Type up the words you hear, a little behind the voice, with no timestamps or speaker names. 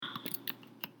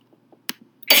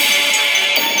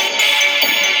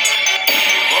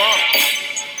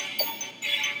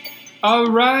All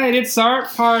right, it's Art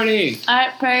Party.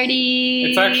 Art Party.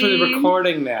 It's actually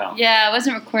recording now. Yeah, I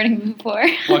wasn't recording before.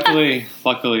 Luckily,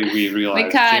 we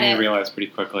realized. Jamie realized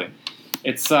pretty quickly.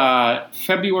 It's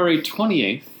February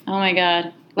 28th. Oh my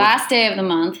God. Last day of the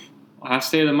month.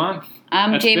 Last day of the month.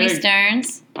 I'm That's Jamie big.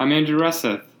 Stearns. I'm Andrew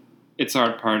Russeth. It's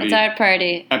Art Party. It's Art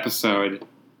Party. Episode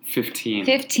 15.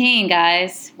 15,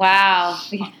 guys. Wow.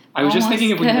 I was just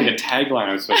thinking if we had like a tagline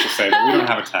I was supposed to say, but we don't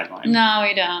have a tagline. No,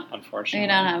 we don't. Unfortunately. We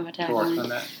don't have a tagline. To work on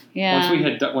that. Yeah.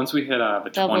 Once we hit the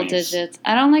double 20s. digits.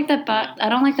 I don't like that. I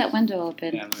don't like that window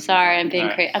open. Yeah, Sorry, I'm being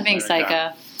right, I'm being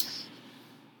psycho.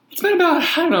 It's been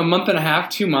about a month and a half,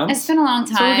 2 months. It's been a long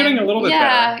time. So we're getting a little bit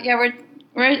better. Yeah, we're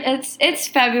it's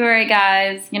February,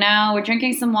 guys. You know, we're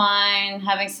drinking some wine,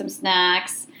 having some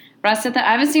snacks. Russeth,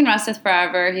 I haven't seen Russeth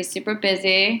forever. He's super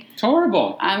busy. It's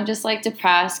horrible. I'm just like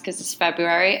depressed because it's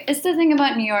February. It's the thing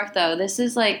about New York, though. This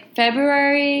is like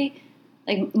February,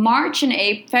 like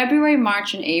February,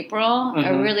 March, and April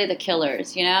are really the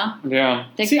killers. You know? Yeah.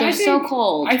 They're so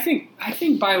cold. I think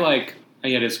by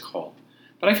it is cold,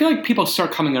 but I feel like people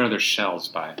start coming out of their shells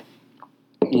by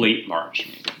late March.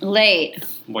 Maybe.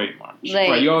 Late March. Late.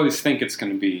 Right. You always think it's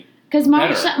going to be. Because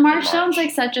March sounds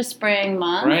like such a spring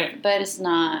month, right? But it's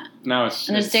not. No, and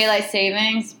there's daylight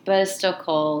savings, but it's still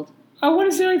cold. Oh, what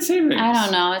is daylight savings? I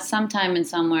don't know. It's sometime in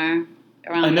somewhere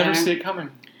around there. I never see it coming.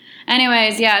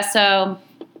 Anyways, yeah. So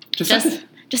just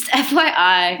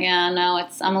FYI, yeah. No,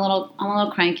 I'm a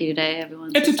little cranky today.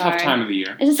 Everyone. It's a tough time of the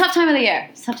year. It's a tough time of the year.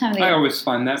 I always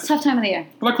find that. It's a tough time of the year.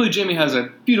 Luckily, Jamie has a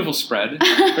beautiful spread.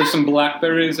 There's some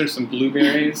blackberries. There's some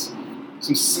blueberries.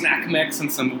 Some snack mix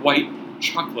and some white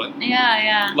chocolate.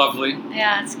 Yeah. Lovely.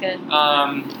 Yeah, it's good.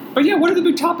 But yeah, what are the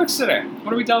big topics today?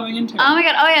 What are we delving into? Oh my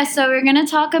God. Oh yeah, so we're gonna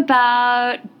talk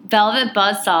about Velvet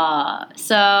Buzzsaw.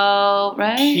 So,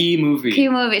 right? Key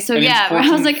movie. So yeah,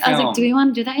 I was like, do we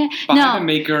want to do that yet? By the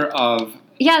maker of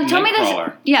tell me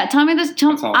this. Yeah, tell me this.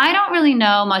 I don't really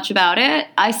know much about it.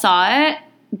 I saw it,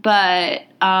 but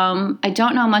I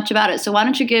don't know much about it. So why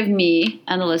don't you give me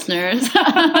and the listeners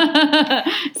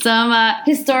some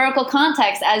historical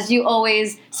context, as you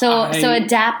always so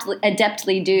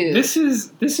adeptly do. This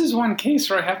is one case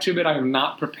where I have to admit I am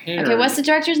not prepared. Okay, what's the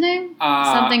director's name?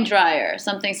 Something Dreyer.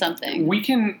 Something.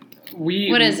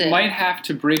 We what is it? Might have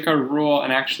to break our rule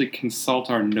and actually consult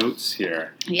our notes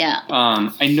here. Yeah.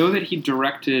 I know that he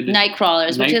directed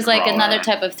Nightcrawlers, which is like another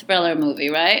type of thriller movie,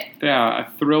 right? Yeah,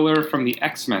 a thriller from the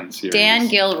X-Men series. Dan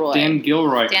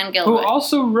Gilroy. Who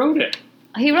also wrote it.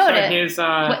 He wrote it.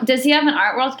 Does he have an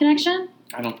Art World connection?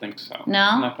 I don't think so.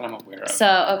 No? Not that I'm aware of.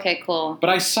 So, okay, cool. But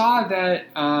I saw that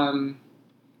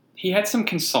he had some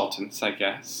consultants, I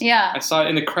guess. Yeah. I saw it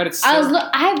in the credits. That's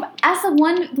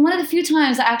one of the few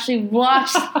times I actually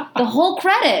watched the whole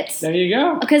credits. There you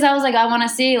go. Because I was like, I want to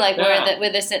see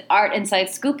where this Art Inside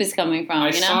scoop is coming from.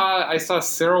 I saw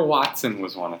Sarah Watson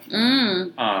was one of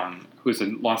them. Who's a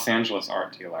Los Angeles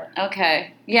art dealer.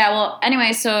 Okay. Yeah. Well.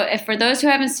 Anyway, so for those who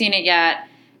haven't seen it yet.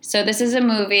 So this is a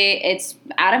movie. It's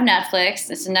out of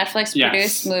Netflix. It's a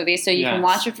Netflix-produced movie, so you can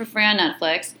watch it for free on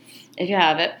Netflix if you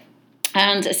have it.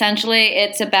 And essentially,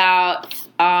 it's about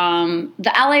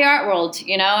the LA art world.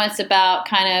 You know, it's about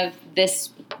kind of this.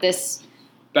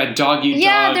 That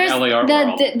dog-eat-dog LA art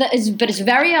world. But it's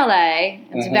very LA.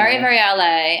 It's very, very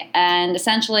LA. And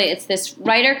essentially, it's this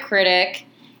writer-critic,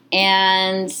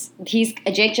 and he's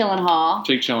Jake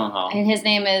Gyllenhaal. And his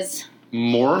name is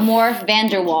Morph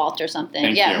Vanderwalt or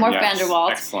something. Morph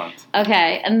Vanderwalt. Excellent.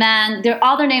 Okay, and then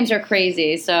all their names are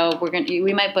crazy, so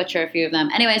we might butcher a few of them.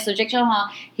 Anyway, so Jake Gyllenhaal,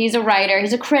 he's a writer,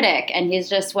 he's a critic, and he's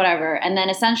just whatever. And then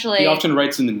essentially, he often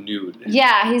writes in the nude.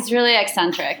 Yeah, he's really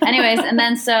eccentric. Anyways, and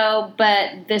then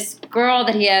but this girl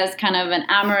that he has kind of an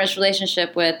amorous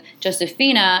relationship with,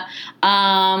 Josephina,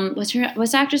 what's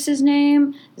the actress's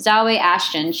name? Zoe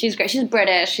Ashton. She's great. She's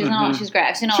British. She's great.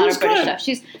 I've seen a lot of British stuff.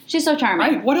 She's so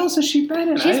charming. What else has she been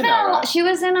in? She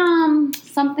was in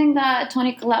something that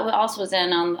Toni Collette also was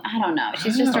in. I don't know.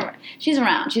 She's she's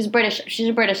around. She's British. She's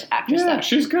a British actress. Yeah, though.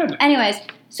 She's good. Anyways,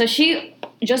 so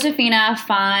Josephina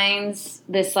finds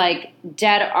this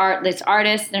this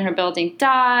artist in her building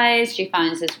dies. She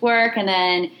finds his work, and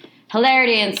then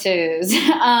hilarity ensues.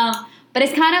 But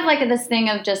it's kind of like this thing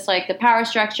of just like the power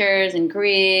structures and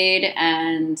greed,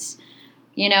 and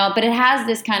but it has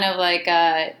this kind of like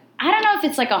I don't know if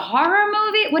it's like a horror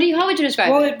movie. How would you describe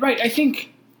it? Well, I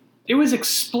think it was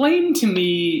explained to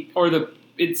me,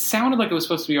 it sounded like it was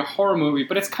supposed to be a horror movie,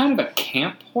 but it's kind of a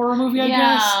camp horror movie, I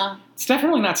guess. It's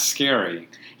definitely not scary.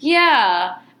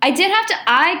 Yeah.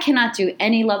 I cannot do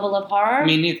any level of horror.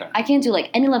 Me neither. I can't do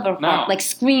any level of horror. No. Like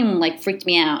Scream freaked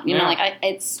me out. You know,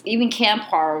 it's even camp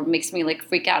horror makes me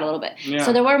freak out a little bit. Yeah.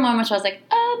 So there were moments where I was like,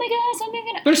 oh. oh my god, something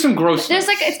gonna. There's some gross. There's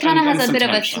like it kind of has a bit of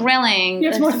a thrilling,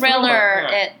 it's more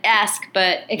thriller-esque,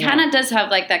 but it kind of does have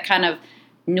like that kind of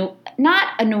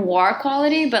not a noir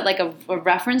quality, but like a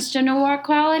reference to noir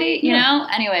quality. You know.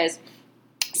 Anyways,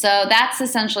 so that's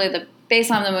essentially the base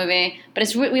on the movie.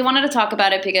 But we wanted to talk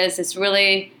about it because it's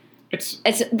really.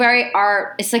 It's very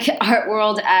art. It's like art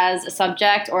world as a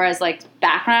subject or as like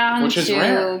background, which is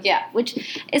rare. Yeah, which is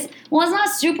it's not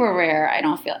super rare. I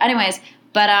don't feel. Anyways,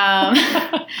 but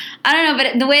I don't know.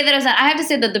 But the way that it was done, I have to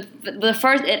say that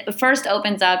it first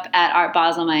opens up at Art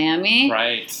Basel Miami,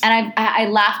 right? And I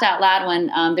laughed out loud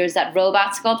when there's that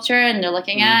robot sculpture and they're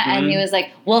looking at, and he was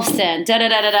like Wolfson, da da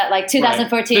da da da, like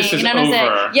 2014. Right. You know what I'm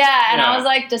saying? Yeah, and I was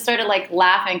like just sort of like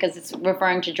laughing because it's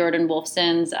referring to Jordan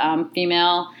Wolfson's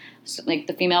female. Like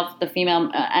the female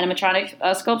animatronic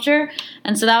sculpture,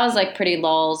 and so that was like pretty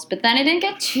lulz. But then it didn't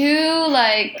get too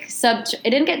like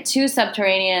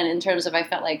subterranean in terms of I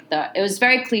felt like it was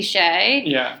very cliche.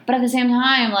 Yeah. But at the same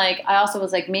time, like I also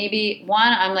was like maybe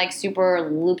one I'm like super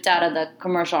looped out of the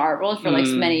commercial art world for like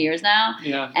many years now.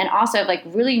 Yeah. And also I have like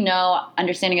really no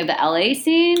understanding of the LA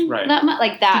scene. Right. That much,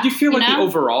 like that. Did you feel like the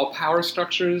overall power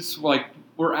structures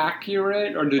were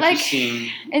accurate, or did it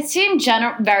seem... It seemed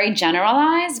very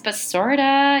generalized, but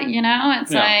sorta, you know?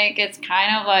 It's like, it's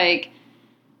kind of like,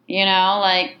 you know,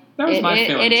 like... That was my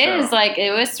feeling, It is, like,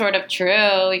 it was sort of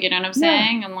true, you know what I'm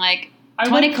saying? And, like,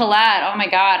 Toni Collette, oh my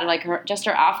God, like, her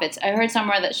outfits. I heard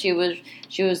somewhere that she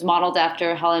was modeled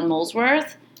after Helen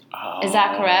Molesworth. Is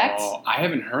that correct? I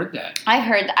haven't heard that. I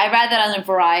read that on a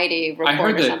Variety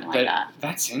report or something like that.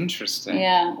 That's interesting.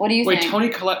 Yeah. What do you think? Wait, Toni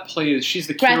Collette she's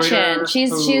the Gretchen. curator?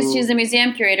 She's the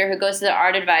museum curator who goes to the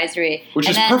art advisory. Which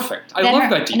is perfect. I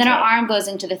love that detail. And then her arm goes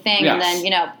into the thing, and then,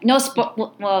 you know,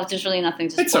 well, there's really nothing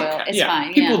to spoil. It's okay. It's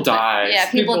fine. People die.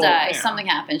 Yeah, people die. Yeah. Something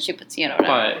happens. She puts, whatever.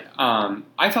 But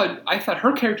I thought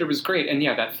her character was great, and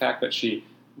that fact that she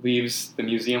leaves the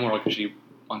museum world because she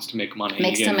wants to make money.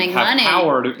 Makes to make have money.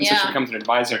 Power so she becomes an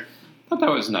advisor. I thought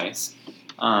that was nice.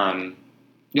 I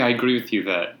agree with you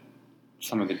that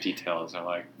some of the details are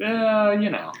like, you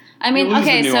know. I mean,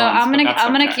 okay, so I'm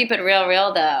gonna keep it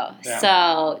real though. Yeah.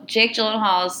 So Jake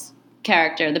Gyllenhaal's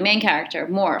character, the main character,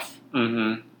 Morph.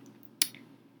 Mm-hmm.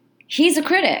 He's a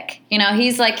critic. You know,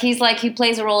 he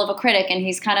plays a role of a critic, and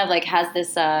he's kind of like has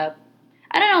this. I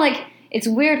don't know, like. It's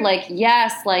weird, like,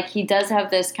 yes, like, he does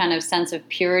have this kind of sense of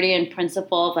purity and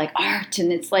principle of, like, art,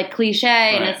 and it's, like,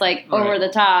 cliche, and it's, like, over the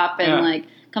top, and, like,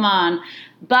 come on.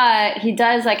 But he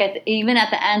does, like, even at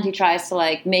the end, he tries to,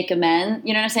 like, make amends,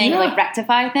 you know what I'm saying? Like,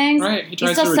 rectify things. Right, he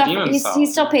tries to redeem himself. He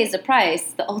still pays the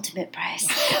price, the ultimate price.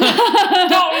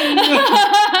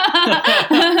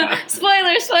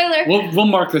 Spoiler. We'll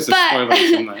mark this as spoilers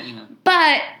somewhere.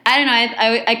 But I don't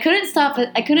know. I couldn't stop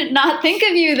it. I couldn't not think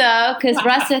of you though, because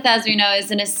Russeth, as we know, is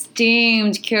an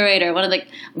esteemed curator, one of the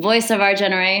voice of our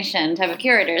generation type of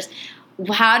curators.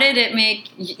 How did it make?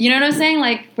 You know what I'm saying?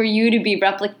 Like for you to be you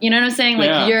know what I'm saying?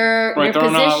 Like your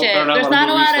position. There's not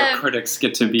a lot of critics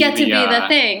get to be the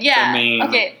thing. Yeah. The main,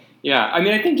 okay. Yeah. I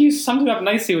mean, I think you summed it up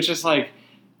nicely, which is like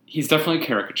he's definitely a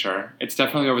caricature. It's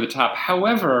definitely over the top.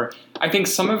 However, I think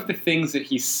some of the things that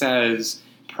he says,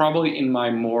 probably in my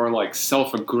more like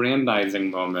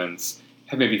self-aggrandizing moments,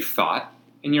 have maybe thought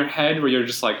in your head where you're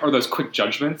just like, or those quick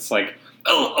judgments, like,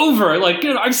 oh, over, like,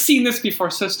 I've seen this before,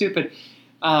 so stupid.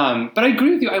 But I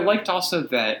agree with you. I liked also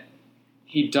that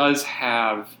he does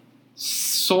have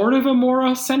sort of a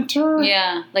moral center.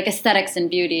 Yeah, like aesthetics and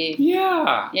beauty.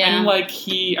 Yeah. And like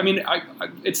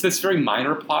it's this very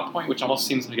minor plot point, which almost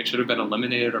seems like it should have been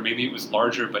eliminated, or maybe it was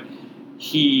larger, but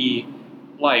he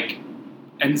like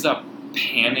ends up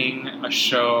panning a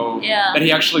show that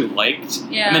he actually liked,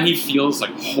 and then he feels like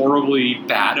horribly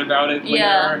bad about it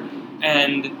later,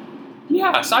 and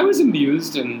so I was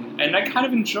amused, and I kind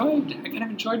of enjoyed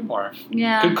Morph.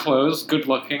 Yeah, good clothes, good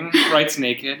looking, writes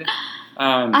naked.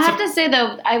 I have to say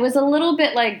though, I was a little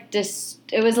bit like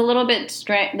it was a little bit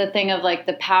the thing of like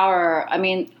the power. I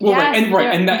mean,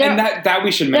 that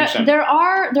we should mention. There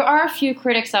are a few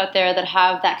critics out there that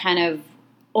have that kind of.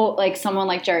 Like someone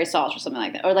like Jerry Saltz or something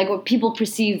like that, or like what people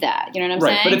perceive that, you know what I'm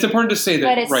saying? Right, but it's important to say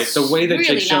that, the way that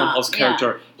Jake Gyllenhaal's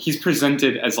character, he's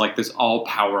presented as like this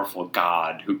all-powerful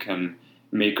god who can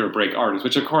make or break artists,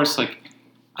 which of course, like,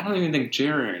 I don't even think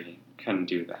Jerry can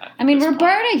do that. I mean,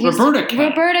 Roberta can. Roberta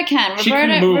can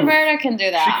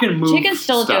do that. She can move. She can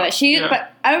still do it.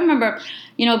 But I remember,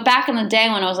 back in the day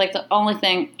when it was like the only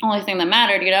thing that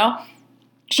mattered,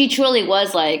 she truly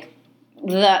was like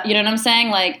the, you know what I'm saying,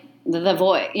 like. The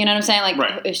voice, you know what I'm saying?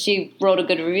 Like, if she wrote a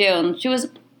good review, and she was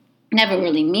never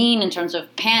really mean in terms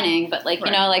of panning, but like,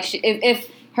 like, if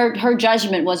her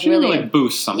judgment was She really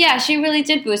boosts something. Yeah, she really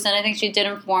did boost, and I think she did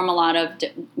inform a lot of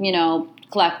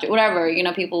collector, whatever,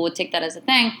 people would take that as a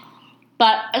thing.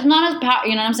 But it's not as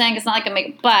you know what I'm saying? It's not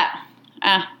like but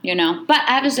I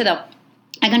have to say though,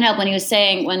 I couldn't help when he was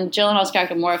saying, when Gyllenhaal's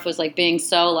character Morph was like being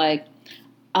so like,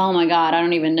 oh my God, I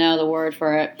don't even know the word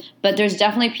for it. But there's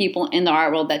definitely people in the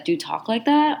art world that do talk like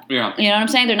that. Yeah. You know what I'm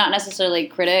saying? They're not necessarily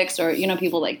critics or,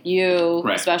 people like you,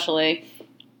 right. especially.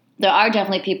 There are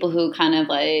definitely people who kind of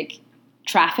like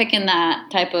traffic in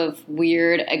that type of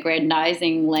weird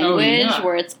aggrandizing language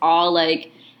where it's all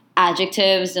like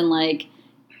adjectives and like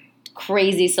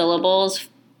crazy syllables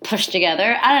pushed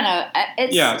together. I don't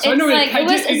know. So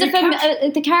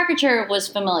the caricature was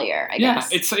familiar, I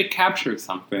guess. Yeah, it captured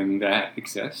something that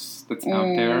exists, that's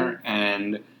out there,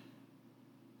 and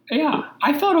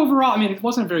I thought overall, it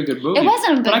wasn't a very good movie. It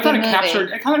wasn't a good movie.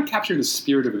 But I kind of captured the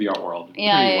spirit of the art world pretty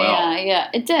well. Yeah,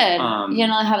 it did.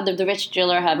 Have the rich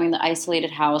jeweler having the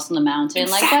isolated house on the mountain.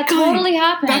 Exactly. Like, that totally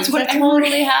happens.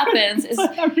 Totally happens.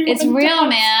 It's real,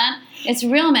 man. It's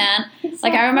real, man. Exactly.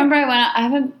 Like, I remember I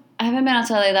haven't been out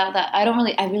to LA that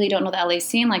I really don't know the LA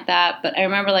scene like that, but I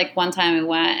remember like one time I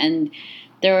went and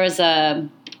there was a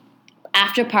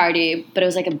after party, but it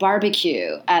was like a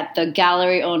barbecue at the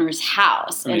gallery owner's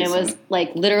house. Amazing. And it was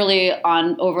like literally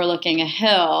overlooking a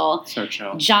hill. So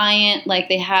chill. Giant, like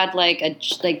they had like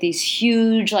these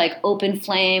huge like open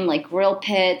flame like grill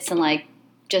pits and like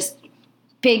just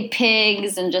big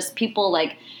pigs and just people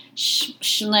like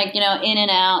in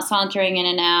and out, sauntering in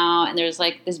and out, and there's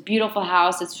like this beautiful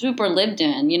house. It's super lived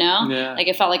in, Yeah. Like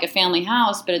it felt like a family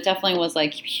house, but it definitely was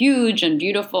like huge and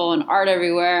beautiful and art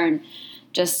everywhere and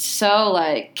just so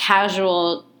like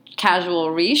casual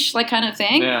riche like kind of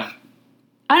thing. Yeah.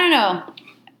 I don't know.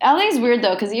 LA's weird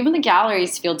though, because even the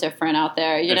galleries feel different out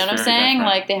there. You know what I'm saying?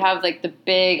 Different. Like they have like the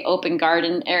big open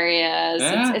garden areas.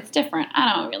 Yeah. It's different.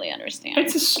 I don't really understand.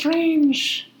 It's a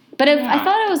strange. But I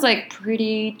thought it was like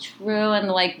pretty true and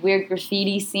the like weird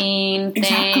graffiti scene thing.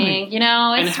 Exactly.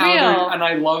 It's real. And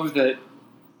I love that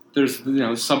there's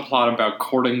subplot about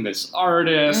courting this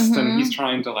artist and he's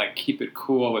trying to like keep it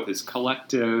cool with his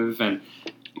collective and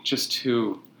just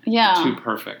too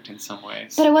perfect in some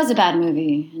ways. But it was a bad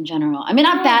movie in general.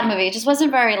 Not bad movie. It just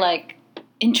wasn't very like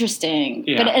interesting.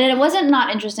 Yeah. But it wasn't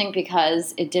not interesting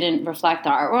because it didn't reflect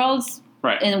the art worlds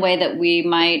in a way that we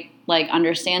might like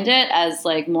understand it as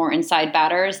like more inside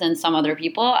batters than some other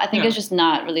people. I think it's just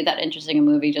not really that interesting a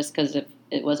movie just because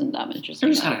it wasn't that interesting. It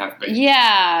was kind of half-baked.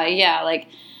 Yeah. Like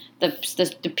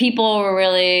the people were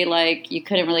really like you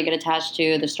couldn't really get attached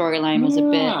to. The storyline was a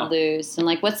bit loose and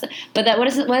like what is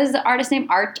the artist's name?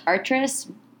 Artress?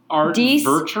 Dees?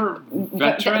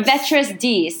 Vetrus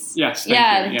Dees. Yes.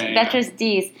 Vetrus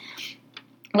Dees.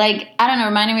 Like, I don't know,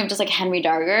 reminding me of just like Henry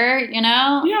Darger,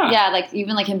 Yeah. Yeah, like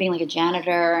even like him being like a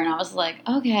janitor, and I was like,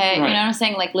 okay, right. You know what I'm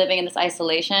saying? Like living in this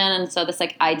isolation, and so this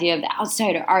like idea of the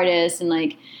outsider artist, and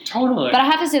like totally. But I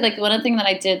have to say, like one thing that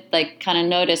I did like kind of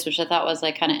notice, which I thought was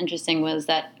like kind of interesting, was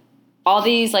that all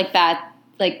these like bad,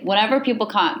 like whenever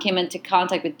people came into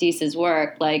contact with Dees's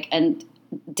work, like and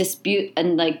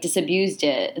disabused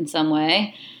it in some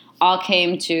way, all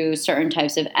came to certain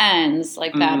types of ends,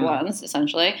 like bad ones,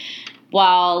 essentially.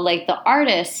 While, like, the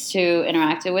artists who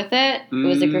interacted with it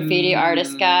was the graffiti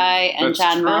artist guy and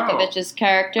John Malkovich's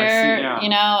character,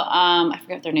 I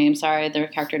forget their names, their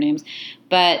character names.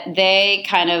 But they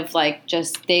kind of, like,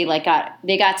 they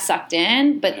got sucked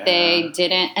in, but they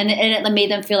didn't, and it made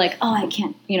them feel like, oh, I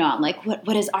can't, I'm like,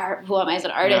 what is art? Who am I as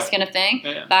an artist kind of thing,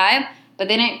 vibe. But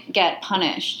they didn't get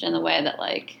punished in the way that,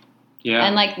 like,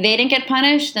 and, like, they didn't get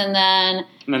punished, and then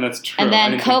that's true. And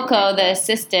then Coco, the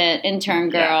assistant intern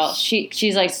girl,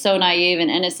 she's like so naive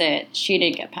and innocent. She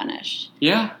didn't get punished.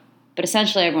 Yeah. But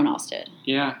essentially everyone else did.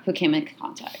 Yeah. Who came in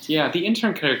contact. Yeah, the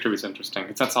intern character was interesting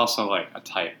because that's also like a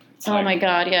type. It's my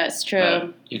God, yeah, it's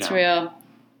true. It's real.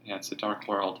 Yeah, it's a dark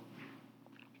world.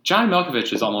 John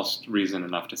Malkovich is almost reason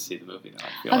enough to see the movie, though,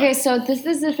 I feel Okay, so this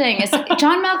is the thing.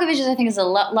 John Malkovich I think, is a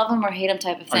love him or hate him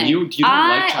type of thing. Do you like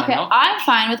John Malkovich? I'm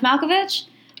fine with Malkovich.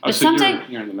 But so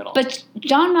you're in the middle. But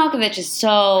John Malkovich is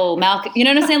so you know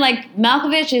what I'm saying? Like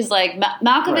Malkovich is like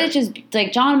Malkovich is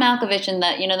like John Malkovich in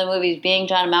that the movies Being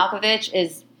John Malkovich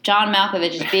is John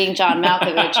Malkovich is being John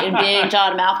Malkovich and being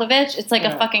John Malkovich. It's like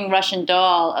a fucking Russian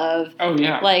doll of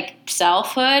like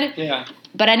selfhood. Yeah.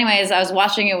 But anyways, I was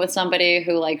watching it with somebody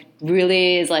who like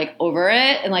really is like over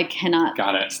it and like cannot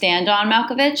stand John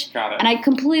Malkovich. Got it. And I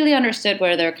completely understood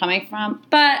where they're coming from,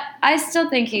 but I still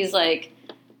think he's like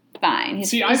fine. He's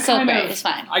so great. He's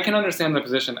fine. I can understand the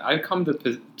position. I've come to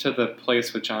the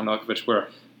place with John Malkovich where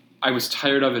I was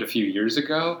tired of it a few years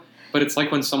ago, but it's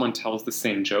like when someone tells the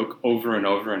same joke over and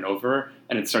over and over,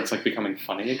 and it starts like becoming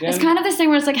funny again. It's kind of this thing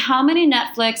where it's like, how many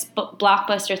Netflix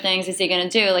blockbuster things is he going to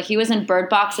do? Like, he was in Bird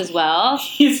Box as well.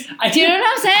 Do you know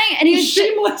what I'm saying? And he's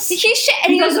shameless.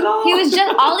 He was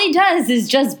just all he does is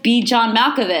just be John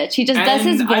Malkovich. He just does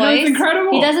his voice. I know, it's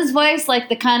incredible. He does his voice like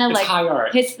the kind of it's like high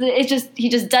art. He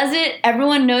just does it.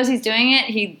 Everyone knows he's doing it.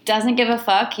 He doesn't give a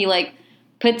fuck. He like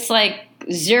puts like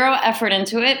zero effort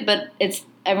into it, but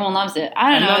everyone loves it.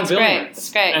 I don't know. It's great.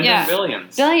 It's great. And then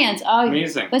Billions. Billions. Oh,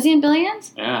 amazing. Was he in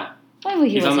Billions? Yeah.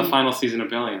 He's on the final season of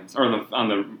Billions, or on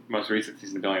the most recent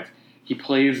season of Billions. He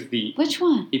plays the... Which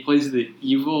one? He plays the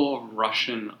evil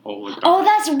Russian oligarch. Oh,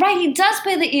 that's right. He does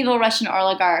play the evil Russian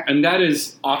oligarch. And that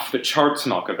is off the charts,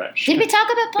 Malkovich. Did we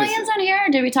talk about Billions on here,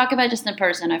 or did we talk about just in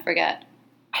person? I forget.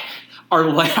 Our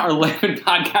lemon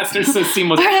podcast are so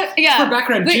seamless. Yeah. For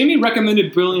background, Jamie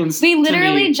recommended Billions. We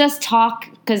literally just talk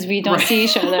because we don't see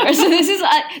each other. So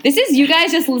this is you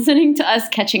guys just listening to us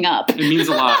catching up. It means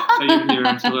a lot that you're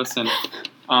here to listen.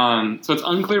 So it's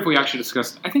unclear if we actually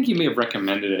discussed. I think you may have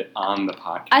recommended it on the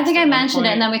podcast. I think I mentioned it,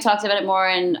 and then we talked about it more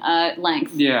in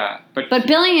length. Yeah, but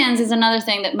Billions is another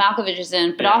thing that Malkovich is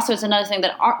in, but also it's another thing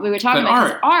that we were talking about.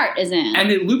 Because art is in,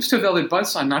 and it loops to Velvet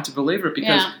Buzzsaw. Not to belabor it,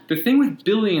 because the thing with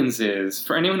Billions is,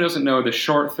 for anyone who doesn't know, the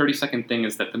short 30-second thing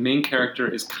is that the main character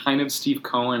is kind of Steve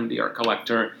Cohen, the art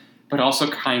collector, but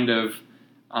also kind of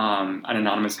an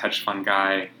anonymous hedge fund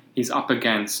guy. He's up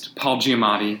against Paul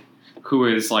Giamatti, who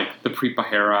is like the Preet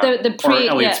Bharara or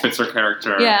Elliot Spitzer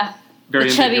character. Yeah.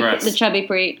 Very ambiguous. The chubby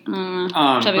Preet.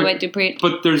 Chubby white dude Preet.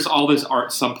 But there's all this art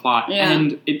subplot. Yeah.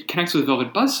 And it connects with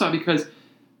Velvet Buzzsaw because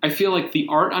I feel like the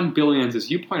art on Billions, as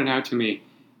you pointed out to me,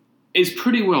 is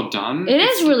pretty well done.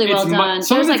 It's really well done.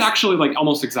 Some of it's actually like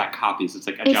almost exact copies. It's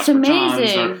like a Jasper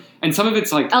Johns. And some of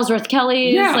it's like... Ellsworth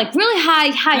Kelly's. Yeah. Like really high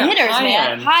hitters,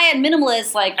 man. End. High-end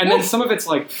minimalists. Like, and then some of it's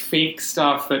like fake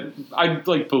stuff that I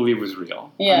like believe was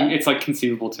real. Yeah. It's like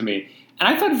conceivable to me. And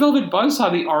I thought Velvet Buzzsaw,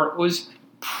 the art was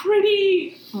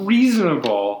pretty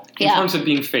reasonable in terms of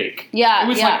being fake. Yeah, it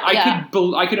was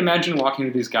I could imagine walking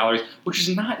into these galleries, which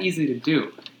is not easy to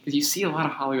do. Because you see a lot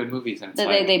of Hollywood movies, and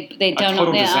it's they don't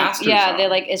total disaster. Yeah, they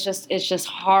like it's just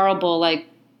horrible. Like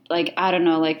I don't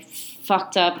know, like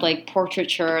fucked up like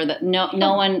portraiture that no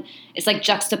one. It's like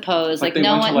juxtaposed. Like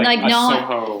no one, like no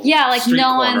one. Yeah, like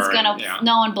no one's gonna.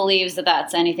 No one believes that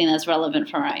that's anything that's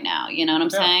relevant for right now. You know what I'm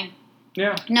saying?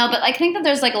 Yeah. No, but I think that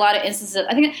there's like a lot of instances.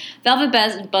 I think Velvet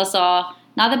Buzzsaw.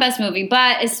 Not the best movie,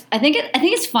 but I think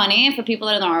it's funny, and for people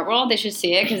that are in the art world, they should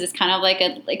see it because it's kind of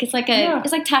it's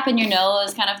like tapping your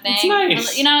nose kind of thing. It's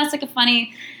nice. You know, it's a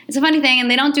funny thing,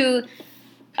 and they don't do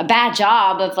a bad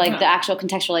job of like the actual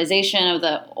contextualization of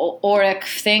the auric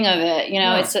thing of it. You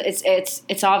know,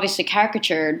 it's obviously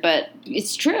caricatured, but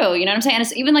it's true. You know what I'm saying? And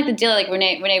it's even like the deal, like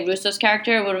Rene Russo's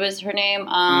character. What was her name?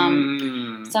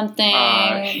 Something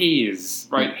Hayes,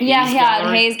 right?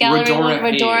 Hayes Gallery.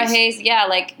 Redora Hayes. Hayes. Yeah,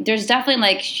 like there's definitely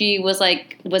like she was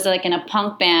in a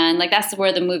punk band. Like that's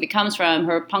where the movie comes from.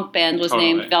 Her punk band was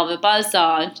named Velvet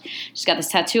Buzzsaw. She's got this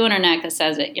tattoo on her neck that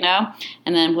says it, you know,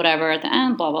 and then whatever at the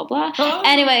end, blah blah blah.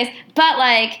 Anyways, but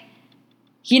like,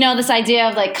 you know, this idea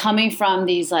of like coming from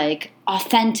these like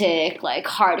authentic, like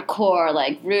hardcore,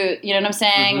 like root, you know what I'm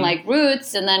saying? Mm-hmm. Like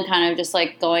roots, and then kind of just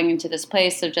like going into this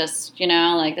place of just, you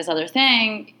know, like this other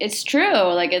thing. It's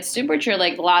true. Like it's super true.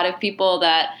 Like a lot of people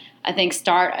that I think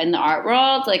start in the art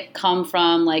world, like come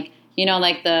from like, you know,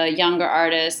 like the younger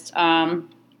artists, who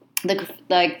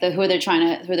they're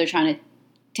trying to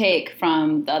take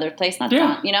from the other place, not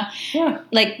that, you know? Yeah.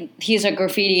 Like, he's a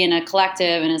graffiti in a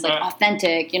collective and is, like,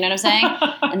 authentic, you know what I'm saying?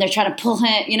 And they're trying to pull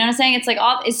him, you know what I'm saying? It's, like,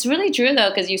 it's really true, though,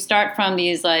 because you start from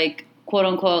these, like,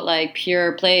 quote-unquote, like,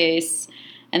 pure place,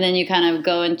 and then you kind of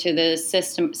go into the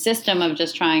system of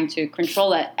just trying to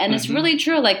control it. And it's really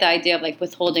true, like, the idea of, like,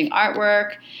 withholding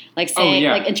artwork, like, saying,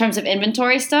 like, in terms of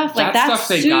inventory stuff, like, that's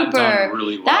stuff super, got done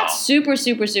really well. That's super,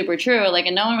 super, super true. Like,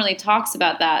 and no one really talks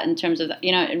about that in terms of,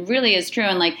 you know, it really is true.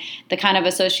 And, like, the kind of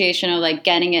association of, like,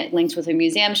 getting it linked with a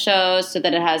museum show so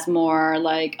that it has more,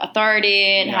 like, authority,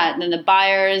 and then the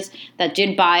buyers that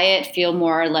did buy it feel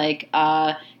more, like,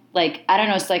 I don't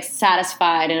know, it's like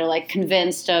satisfied and like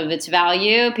convinced of its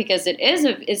value, because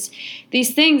it's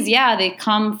these things, they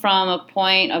come from a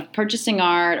point of purchasing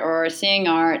art or seeing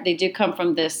art. They do come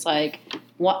from this like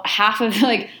half of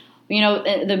like, you know,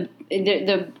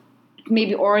 the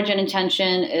maybe origin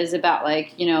intention is about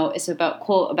like, you know, it's about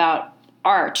quote about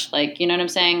art, like, you know what I'm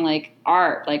saying, like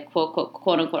art, like quote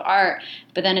unquote art,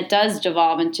 but then it does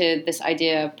devolve into this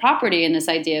idea of property and this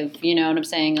idea of, you know what I'm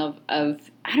saying, of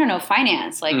I don't know,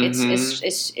 finance. Like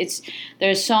it's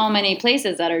there's so many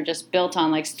places that are just built on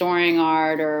like storing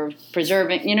art or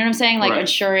preserving, you know what I'm saying? Like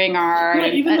insuring art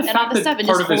and all this stuff and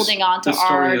just holding on to art. The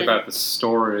story about the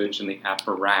storage and the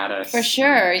apparatus. For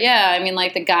sure, yeah. I mean,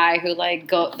 like the guy who like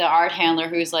the art handler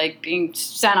who's like being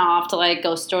sent off to like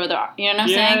go store the art, you know what I'm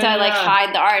saying? To like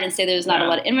hide the art and say there's not a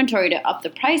lot of inventory to up the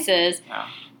prices. Yeah.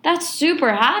 That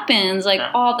super happens like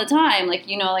all the time. Like,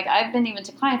 you know, like I've been even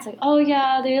to clients like, oh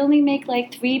yeah, they only make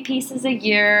like 3 pieces a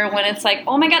year, when it's like,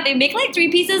 oh my God, they make like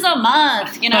 3 pieces a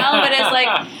month, you know? But it's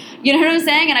like, you know what I'm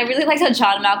saying? And I really liked how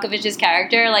John Malkovich's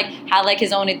character like had like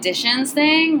his own editions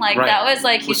thing. Like that was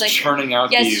like he's like churning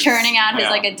out his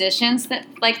like editions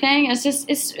like thing. It's just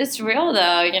it's real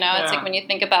though, you know. It's like when you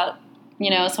think about, you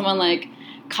know, someone like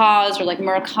Kaz or like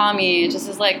Murakami, it just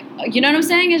is like, you know what I'm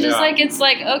saying? It's just like, it's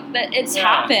like, oh, that it's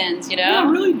happens, you know? Yeah, it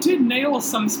really did nail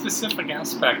some specific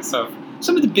aspects of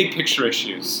some of the big picture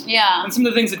issues. Yeah. And some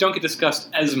of the things that don't get discussed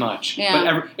as much.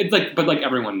 Yeah. But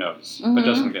everyone knows, but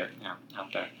doesn't get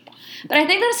out there. But I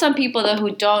think there's some people though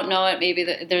who don't know it. Maybe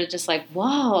they're just like,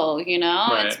 whoa, you know.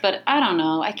 Right. But I don't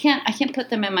know. I can't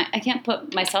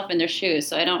put myself in their shoes,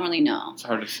 so I don't really know. It's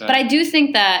hard to say. But I do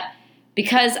think that.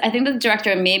 Because I think that the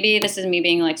director, maybe this is me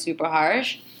being like super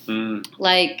harsh,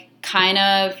 like kind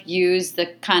of used the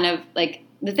kind of like,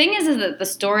 the thing is that the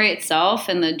story itself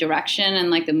and the direction and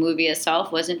like the movie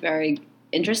itself wasn't very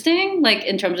interesting, like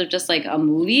in terms of just like a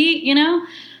movie, you know?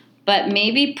 But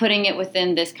maybe putting it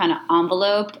within this kind of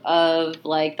envelope of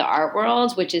like the art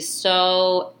world, which is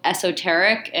so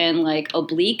esoteric and like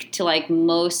oblique to like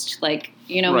most like,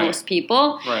 you know, most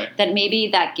people, that maybe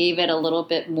that gave it a little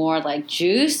bit more like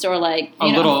juice or like,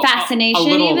 you know,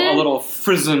 fascination. A little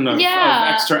frisson of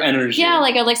extra energy. Yeah,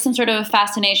 like some sort of a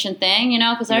fascination thing, you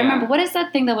know? Because I remember, what is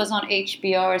that thing that was on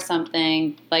HBO or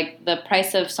something? Like The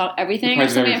Price of Everything or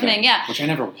something? Everything, yeah. Which I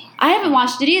never watched. I haven't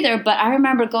watched it either, but I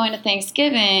remember going to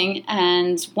Thanksgiving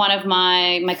and one of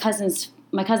my cousin's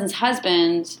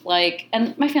husband, like,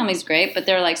 and my family's great, but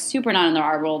they're like super not in their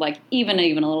art world, like even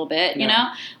a little bit, you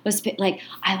know, was like,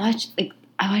 I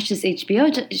watched this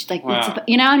HBO, just like,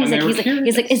 you know, and he's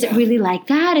like, is it really like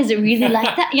that? Is it really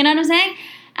like that? You know what I'm saying?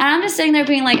 And I'm just sitting there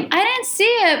being like, I didn't see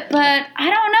it, but I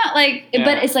don't know, like,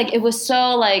 but it's like, it was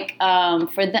so like,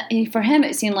 for him,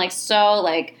 it seemed like so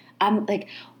like, I'm like,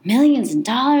 millions of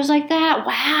dollars like that,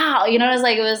 wow, you know,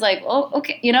 it was like, oh,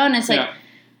 okay, you know, and it's like,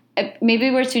 maybe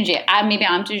we're too maybe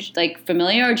I'm too like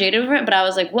familiar or jaded with it, but I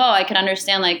was like, whoa, I can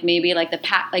understand like maybe like the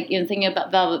like, you know, thinking about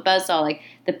Velvet Buzzsaw, like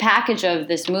the package of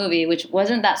this movie, which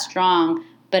wasn't that strong,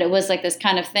 but it was like this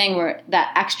kind of thing where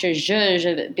that extra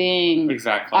zhuzh of it being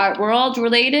art world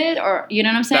related, or you know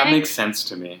what I'm saying? That makes sense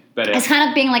to me. But it's kind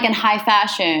of being like in high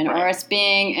fashion, or it's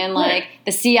being in like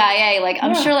the CIA. Like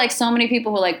I'm sure like so many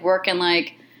people who like work in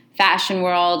like fashion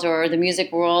world or the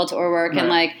music world or work in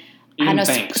like, I don't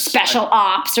know, special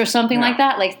ops or something like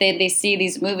that. Like they see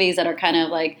these movies that are kind of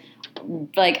like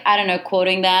I don't know,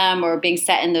 quoting them or being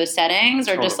set in those settings,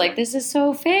 or just like, this is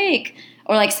so fake,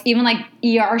 or like even like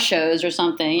ER shows or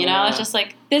something. You know, it's just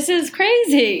like, this is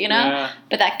crazy. You know,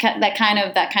 but that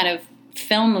kind of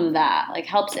film of that like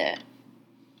helps it.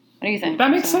 What do you think?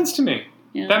 That makes sense to me.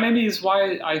 Yeah. That maybe is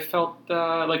why I felt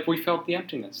like we felt the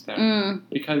emptiness there,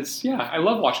 because I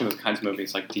love watching those kinds of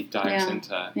movies, like deep dives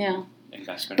into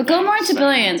investment. But go more into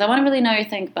Billions. I want to really know your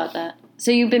think about that.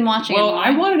 So you've been watching. Well,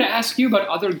 I wanted to ask you about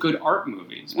other good art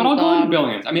movies, but I'll go into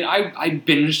Billions. I mean, I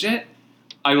binged it.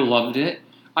 I loved it.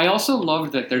 I also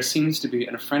loved that there seems to be,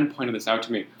 and a friend pointed this out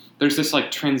to me, there's this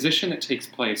like transition that takes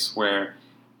place where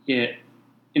it,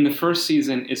 in the first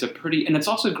season, is a pretty, and it's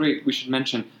also great, we should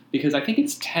mention, because I think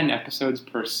it's 10 episodes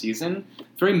per season.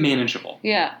 Very manageable.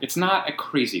 Yeah. It's not a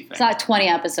crazy thing. It's not 20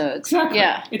 episodes. Exactly.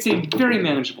 Yeah. It's a very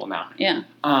manageable amount. Yeah.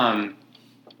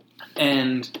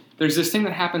 And there's this thing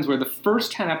that happens where the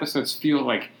first 10 episodes feel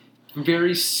like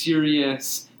very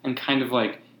serious and kind of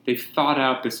like they've thought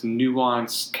out this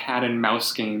nuanced cat and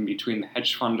mouse game between the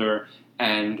hedge funder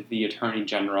and the attorney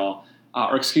general,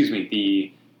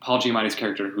 the Paul Giamatti's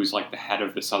character, who's like the head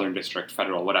of the Southern District,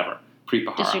 federal, whatever, Preet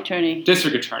Bharara.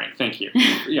 District attorney, thank you.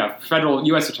 Yeah, federal,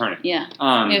 U.S. attorney. Yeah,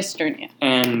 U.S. attorney.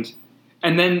 And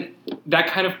then that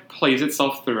kind of plays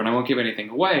itself through, and I won't give anything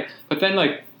away, but then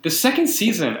like the second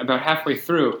season, about halfway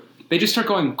through, they just start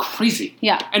going crazy.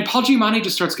 Yeah. And Paul Giamatti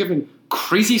just starts giving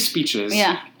crazy speeches.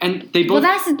 Yeah. And they Well,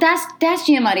 both... that's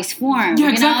Giamatti's form.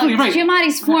 Yeah, exactly, right.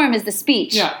 Giamatti's form is the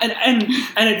speech. Yeah, and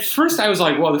at first I was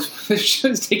like, well, this show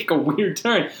is taking a weird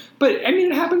turn. But, I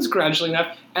mean, it happens gradually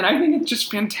enough, and I think it's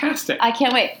just fantastic. I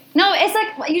can't wait. No, it's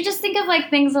like, you just think of,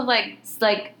 like, things of, like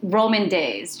Roman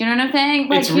days. You know what I'm saying?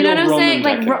 Like, It's you know real what I'm Roman saying?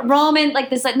 Like, decades. Roman, like,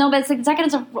 this, like, no, but it's like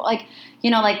decadence of, like, you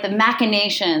know, like, the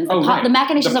machinations. Right. The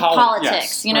machinations of politics.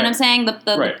 Yes, you know what I'm saying?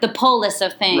 Right. The polis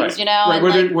of things, Right. you know? Right,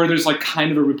 And, where there's, like,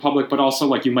 kind of a republic, but also,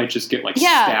 like, you might just get, like,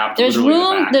 yeah, stabbed there's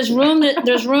literally in the room, back.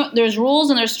 there's rules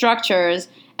and there's structures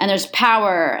and there's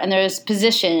power and there's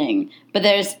positioning, but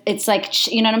it's like,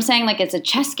 you know what I'm saying? Like, it's a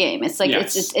chess game. It's like,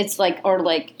 Yes. it's like, or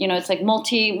like, you know, it's like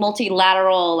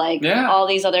multilateral, like all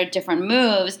these other different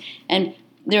moves. And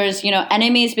there's, you know,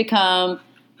 enemies become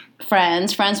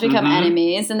friends become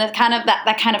enemies, and that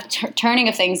kind of turning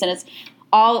of things. And it's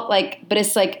all like, but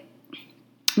it's like,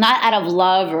 not out of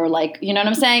love or like, you know what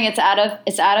I'm saying? It's out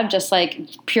of just like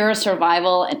pure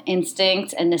survival and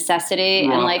instinct and necessity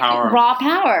and like raw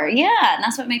power. Yeah, and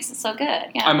that's what makes it so good.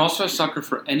 Yeah. I'm also a sucker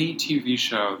for any TV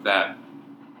show that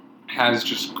has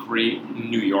just great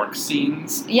New York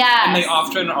scenes. Yes. And they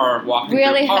often are walking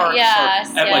really, through parks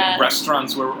yes, or at like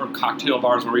restaurants or cocktail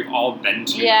bars where we've all been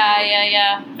to.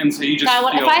 Yeah. And so you just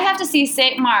God, feel... If I have to see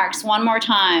St. Mark's one more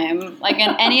time, like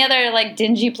in any other like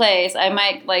dingy place, I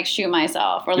might like shoot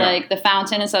myself. Or like the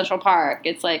fountain in Central Park.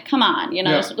 It's like, come on, you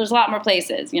know, there's a lot more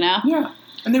places, you know? Yeah.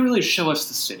 And they really show us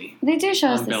the city. They do show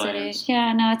us the city.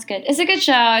 Yeah, no, it's good. It's a good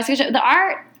show. The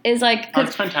art is like...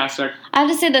 Art's fantastic. I have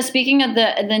to say, though, speaking of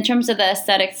in terms of the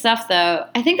aesthetic stuff, though,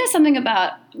 I think there's something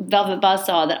about Velvet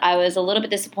Buzzsaw that I was a little bit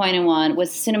disappointed in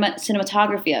was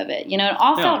cinematography of it. You know, it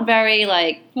all felt very,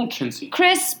 like, chintzy,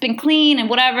 crisp and clean and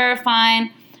whatever,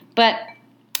 fine. But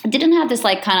it didn't have this,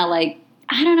 like, kind of, like,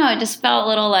 I don't know, it just felt a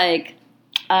little, like...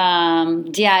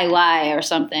 DIY or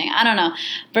something. I don't know.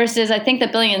 Versus, I think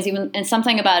that Billions, even, and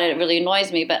something about it really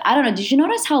annoys me. But I don't know. Did you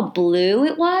notice how blue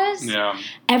it was? Yeah.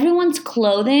 Everyone's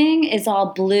clothing is all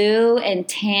blue and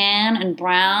tan and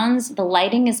browns. The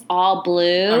lighting is all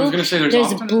blue. I was going to say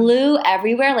there's blue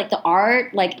everywhere. Like the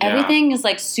art, like everything is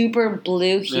like super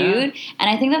blue hued. Yeah. And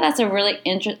I think that that's a really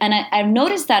interesting. And I've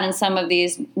noticed that in some of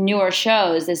these newer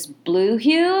shows, this blue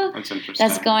hue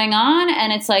that's going on,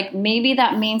 and it's like maybe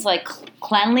that means like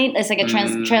cleanliness. It's like a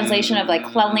translation of like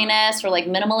cleanliness or like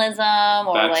minimalism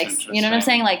or like, you know what I'm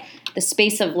saying? Like the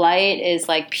space of light is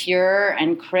like pure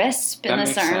and crisp in a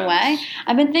certain way.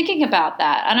 I've been thinking about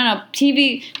that. I don't know.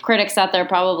 TV critics out there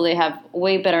probably have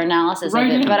way better analysis of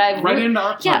it. But I've into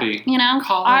our party. You know,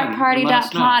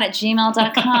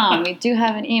 artparty.pod@gmail.com. We do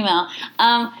have an email.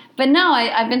 But no,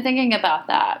 I've been thinking about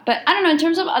that. But I don't know, in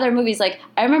terms of other movies, like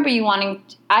I remember you wanting,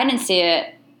 I didn't see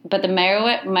it, but the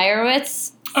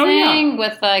Meyerowitz thing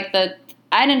with like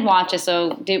I didn't watch it,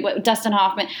 so Dustin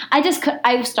Hoffman.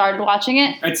 I started watching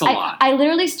it. It's a lot. I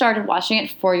literally started watching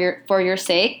it for your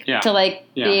sake to like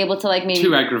be able to like maybe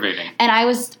too aggravating. And I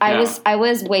was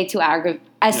way too aggravating.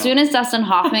 As soon as Dustin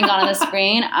Hoffman got on the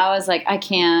screen, I was like,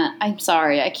 I'm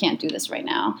sorry, I can't do this right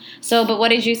now. So, but what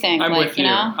did you think? I'm like, with you.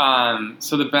 Know?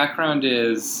 So the background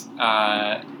is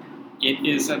it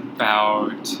is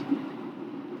about.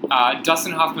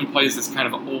 Dustin Hoffman plays this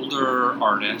kind of older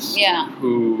artist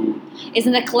who is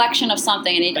in the collection of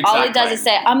something, and all he does is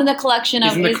say, "I'm in the collection of."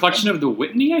 He's in the collection of the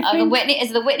Whitney. I think the Whitney. Is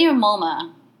it the Whitney or MoMA?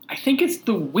 I think it's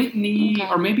the Whitney,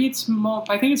 or maybe it's MoMA.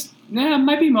 I think it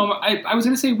might be MoMA. I was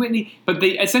going to say Whitney, but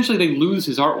they lose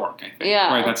his artwork. I think.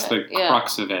 Yeah, right. That's the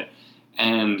crux of it.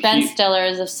 And Ben Stiller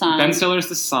is the son. Ben Stiller is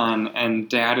the son, and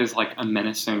Dad is like a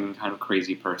menacing kind of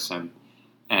crazy person,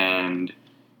 and.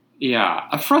 Yeah,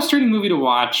 a frustrating movie to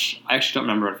watch. I actually don't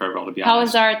remember it very well, to be honest. How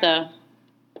was the art, though?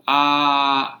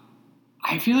 I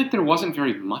feel like there wasn't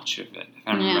very much of it, if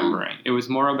I'm remembering. It was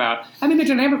more about... I mean, the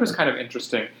dynamic was kind of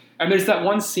interesting. And there's that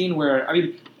one scene where... I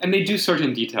mean, and they do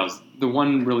certain details. The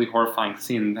one really horrifying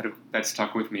scene that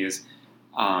stuck with me is...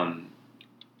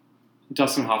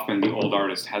 Dustin Hoffman, the old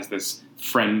artist, has this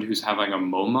friend who's having a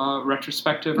MoMA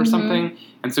retrospective or something.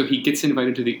 And so he gets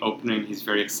invited to the opening. He's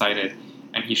very excited.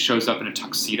 And he shows up in a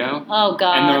tuxedo. Oh,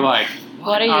 God. And they're like,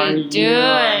 what are you doing?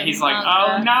 And he's like,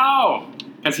 oh no.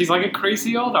 Because he's like a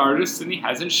crazy old artist and he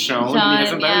hasn't shown and he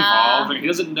hasn't been involved. And he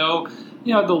doesn't know,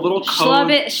 the little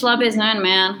code. Schlub is known,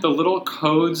 man. The little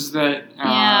codes that,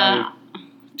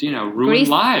 ruin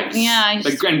lives. Yeah. And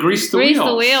grease the wheels. Grease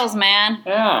the wheels, man.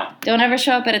 Yeah. Don't ever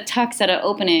show up at a tux at an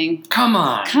opening. Come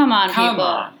on, people.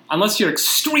 On. Unless you're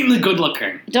extremely good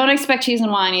looking. Don't expect cheese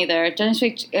and wine either.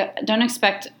 Don't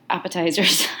expect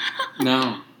appetizers.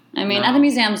 No. I mean, at the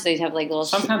museums they have like little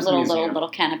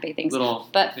canopy things.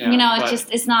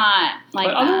 It's not like.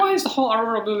 But otherwise, the whole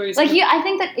Aurora movie is like I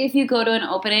think that if you go to an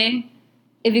opening,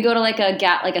 if you go to like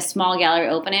a small gallery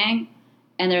opening,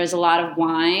 and there's a lot of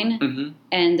wine, Mm-hmm.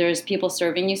 and there's people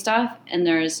serving you stuff, and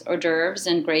there's hors d'oeuvres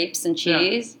and grapes and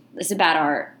cheese. This is bad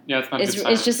art. Yeah, it's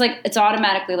not. It's just like it's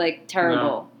automatically like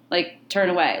terrible. Like turn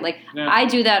away. Like I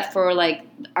do that for like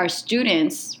our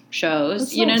students shows.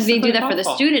 That's you know, nice. they do That's that for the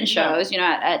thoughtful. student shows. You know,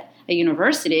 at a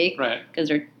university, Right. Because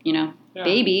they're Yeah.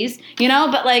 babies. You know,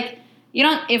 but like you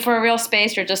don't if for a real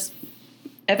space. You're just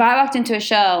if I walked into a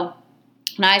show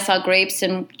and I saw grapes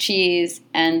and cheese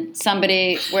and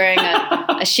somebody wearing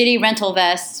a shitty rental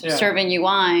vest serving you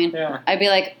wine, I'd be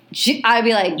like,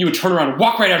 you would turn around and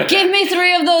walk right out of there. give me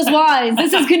 3 of those wines.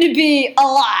 This is going to be a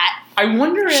lot. I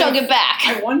wonder if Chug it back.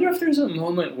 I wonder if there's a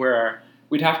moment where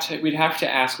we'd have to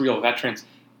ask real veterans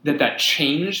that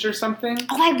changed or something.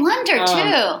 Oh, I wonder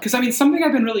too. Because I mean, something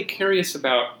I've been really curious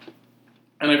about,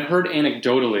 and I've heard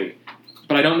anecdotally,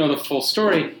 but I don't know the full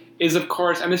story. Is of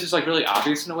course, and this is like really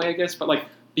obvious in a way, I guess, but like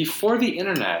before the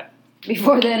internet.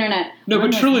 No,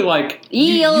 but truly, like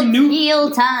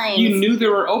yield times. You knew there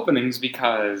were openings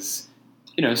because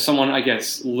someone I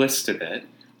guess listed it,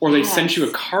 or they sent you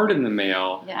a card in the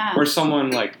mail, or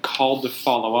someone like called to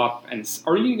follow up,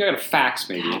 or you got a fax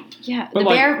maybe. Yeah, but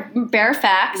the bare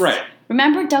fax. Right.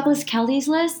 Remember Douglas Kelly's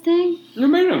list thing?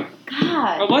 Remember him.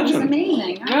 God, a legend. It was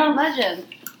amazing. Yeah. A legend.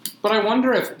 But I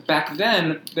wonder if back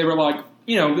then they were like,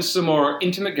 this is a more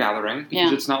intimate gathering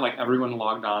because it's not like everyone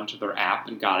logged on to their app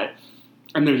and got it.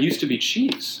 And there used to be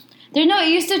cheese. It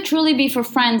used to truly be for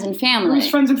friends and family. It was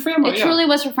friends and family, It truly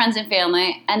was for friends and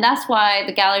family. And that's why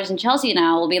the galleries in Chelsea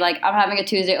now will be like, I'm having a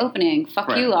Tuesday opening.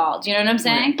 Fuck you all. Do you know what I'm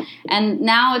saying? Right. And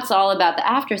now it's all about the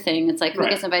after thing. It's like, who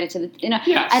gets invited to the,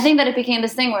 Yes. I think that it became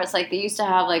this thing where it's like, they used to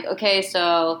have like, okay,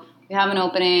 so we have an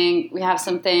opening, we have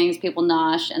some things, people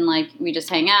nosh, and like we just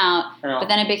hang out. Yeah. But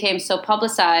then it became so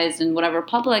publicized and whatever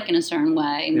public in a certain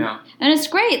way. Yeah. And it's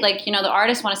great. Like, the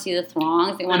artists want to see the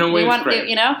throngs. They want,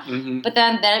 Mm-hmm. But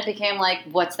then it became like,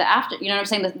 what's the after? You know what I'm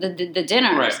saying? The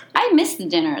dinners. Right. I miss the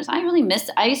dinners. I really miss.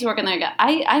 I used to work in there.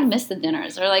 I miss the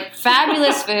dinners. They're like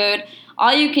fabulous food.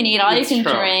 All you can eat. All you can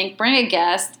drink. Bring a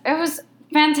guest. It was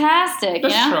fantastic.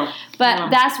 That's true. But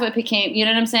that's what became. You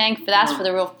know what I'm saying? That's for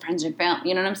the real friends and family.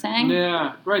 You know what I'm saying?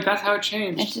 Yeah. Right. That's how it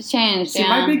changed. It just changed. See,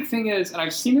 my big thing is, and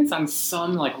I've seen this on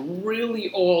some like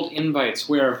really old invites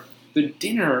where the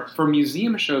dinner for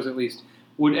museum shows at least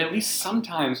would at least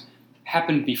sometimes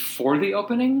happen before the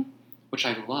opening, which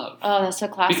I love. Oh, that's so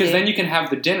classy. Because then you can have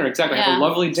the dinner, have a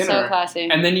lovely dinner. So classy.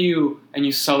 And then you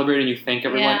celebrate and you thank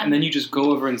everyone, and then you just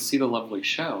go over and see the lovely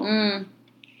show. Mm.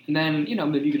 And then,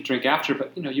 maybe you could drink after,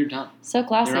 but, you're done. So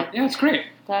classy. Yeah, it's great.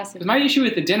 Classy. Because my issue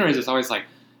with the dinner is it's always like,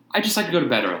 I just like to go to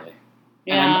bed early.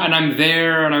 Yeah. And I'm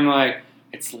there, and I'm like,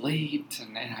 it's late,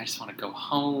 and I just want to go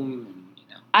home, and,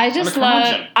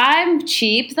 I'm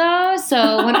cheap though,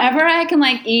 so whenever I can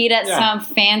like eat at some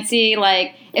fancy,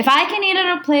 like if I can eat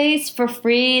at a place for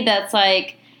free that's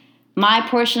like my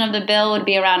portion of the bill would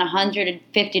be around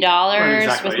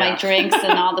 $150 with my drinks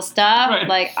and all the stuff,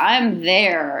 like I'm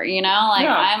there,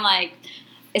 I'm like,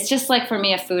 it's just like for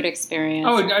me a food experience.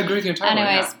 Oh, I agree with you entirely.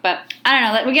 Anyways, but I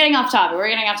don't know, we're getting off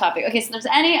topic. Okay, so there's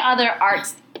any other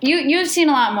arts, you've seen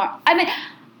a lot more. I mean,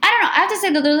 I don't know. I have to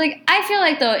say that there's like, I feel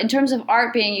like though, in terms of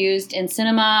art being used in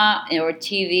cinema or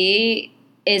TV,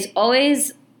 it's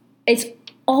always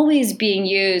being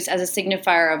used as a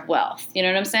signifier of wealth. You know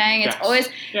what I'm saying? It's always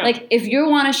like if you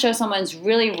want to show someone's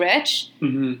really rich,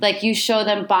 like you show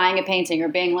them buying a painting or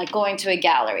being like going to a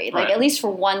gallery, like at least for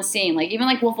one scene, like even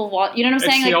like Wolf of Wall. You know what I'm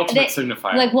saying? It's the like ultimate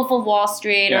signifier. Like Wolf of Wall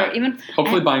Street, or even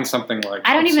hopefully buying something like.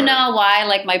 I don't even know why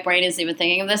like my brain isn't even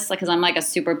thinking of this, like because I'm like a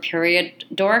super period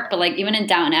dork. But like even in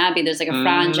Downton Abbey, there's like a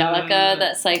Fra Angelica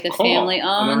that's like the family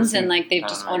owns, and like they've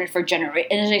just owned it for generations.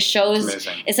 And it shows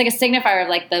it's like a signifier of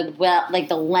like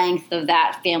the length of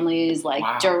that family's like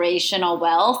durational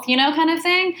wealth, kind of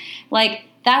thing. Like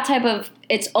that type of,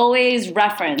 it's always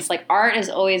referenced, like art is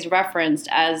always referenced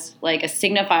as like a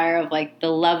signifier of like the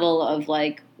level of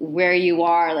like where you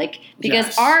are, like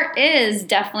because art is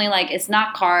definitely like, it's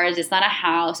not cars, it's not a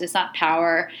house, it's not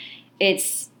power,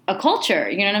 it's a culture,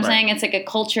 you know what I'm saying? It's like a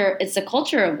culture, it's a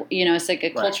culture of, it's like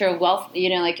a culture of wealth,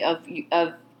 like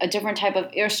of a different type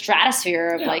of stratosphere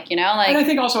of like, like. And I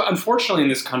think also, unfortunately in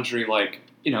this country, like,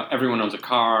 everyone owns a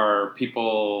car,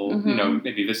 people,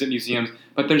 maybe visit museums,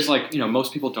 but there's like,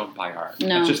 most people don't buy art.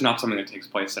 No. It's just not something that takes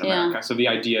place in America. Yeah. So the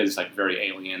idea is like very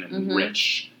alien and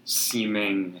rich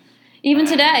seeming. Even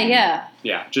today, yeah.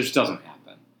 Yeah, it just doesn't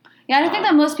happen. Yeah, I think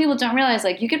that most people don't realize,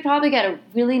 like, you could probably get a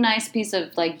really nice piece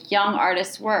of, like, young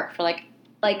artist's work for, like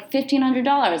 $1,500,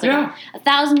 like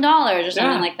 $1,000 or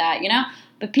something like that,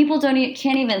 but people can't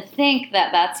even think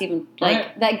that that's even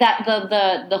like that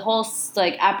the whole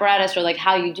like apparatus or like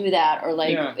how you do that or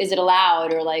like is it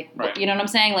allowed or like you know what I'm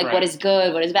saying, like what is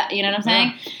good, what is bad, you know what I'm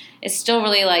saying? It's still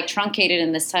really like truncated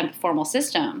in this type of formal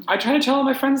system. I try to tell all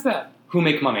my friends that who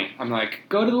make money. I'm like,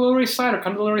 go to the Lower East Side or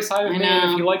come to the Lower East Side with me,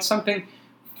 and if you like something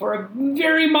for a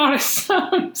very modest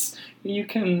sums, you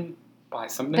can buy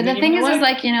something. But the thing is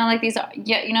like, you know, like these,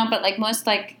 you know, but like most,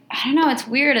 like, I don't know, it's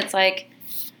weird. It's like,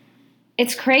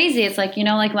 it's crazy. It's like, you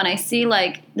know, like when I see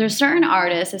like, there's certain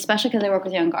artists, especially because I work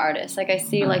with young artists, like I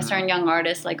see like certain young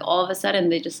artists, like all of a sudden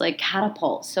they just like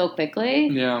catapult so quickly.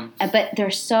 Yeah. But they're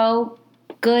so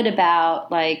good about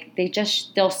like,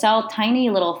 they'll sell tiny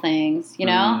little things, you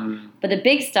know? But the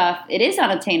big stuff, it is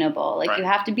unattainable. Like you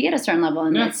have to be at a certain level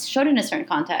and it's showed in a certain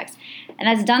context. And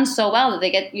it's done so well that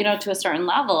they get, you know, to a certain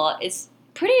level. It's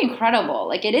pretty incredible.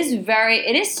 Like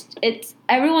it's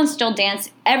everyone still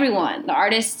dance. Everyone, the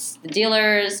artists, the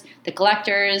dealers, the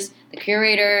collectors, the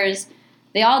curators,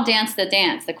 they all dance the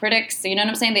dance. The critics, you know what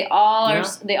I'm saying? They all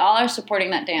are supporting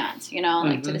that dance, you know,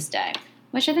 like to this day.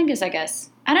 Which I think is, I guess,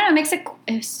 I don't know,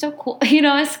 it's so cool. You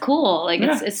know, it's cool. Like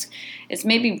it's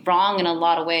maybe wrong in a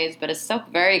lot of ways, but it's so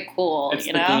very cool. It's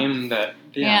you the know? game that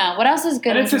what else is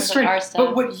good in terms of art stuff?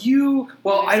 But what you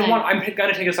I'm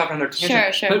gonna take us off on another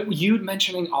tangent. Sure. But you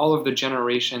mentioning all of the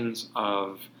generations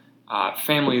of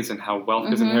families and how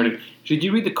wealth is inherited. Did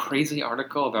you read the crazy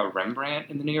article about Rembrandt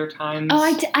in the New York Times?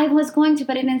 Oh, I was going to,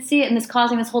 but I didn't see it, and it's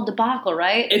causing this whole debacle,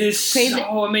 right? It is crazy.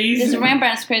 So amazing. This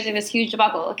Rembrandt's crazy, this huge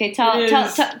debacle. Okay, tell me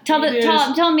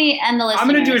and the listeners. I'm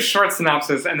going to do a short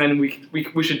synopsis, and then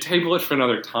we should table it for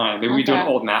another time. Maybe we do an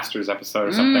Old Masters episode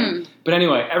or something. But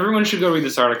anyway, everyone should go read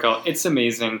this article. It's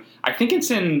amazing. I think it's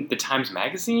in the Times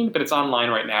Magazine, but it's online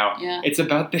right now. Yeah. It's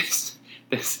about this,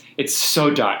 it's so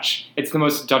Dutch. It's the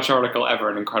most Dutch article ever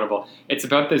and incredible. It's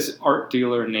about this art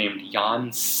dealer named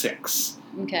Jan Six.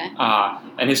 Okay.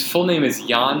 And his full name is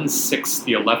Jan Six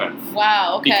the 11th.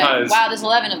 Wow, okay. Because there's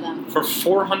 11 of them. For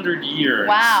 400 years.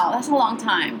 Wow, that's a long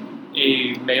time.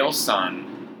 A male son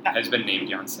has been named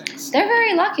Jan Six. They're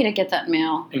very lucky to get that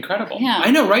mail. Incredible. Yeah. I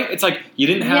know, right? It's like you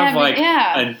didn't have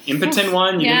an impotent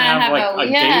one, you didn't have like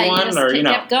a gay one, or you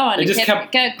know, kept going. They just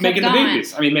kept making the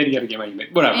babies. I mean, maybe you had a gay one,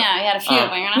 whatever. Yeah, you had a few,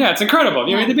 but you're not. Yeah, it's incredible.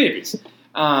 You made the babies,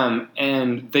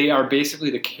 and they are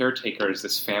basically the caretakers.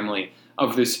 This family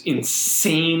of this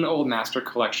insane old master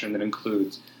collection that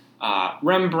includes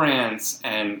Rembrandts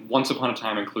and once upon a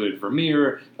time included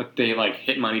Vermeer, but they like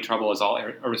hit money trouble as all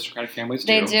aristocratic families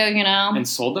do. They do, you know, and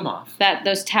sold them off.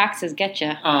 Those taxes get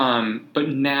you. But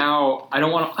now I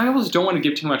always don't want to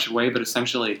give too much away. But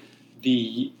essentially,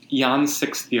 the Jan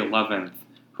Six the 11th,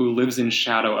 who lives in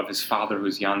shadow of his father,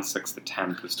 who's Jan Six the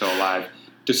 10th, who's still alive,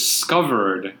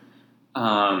 discovered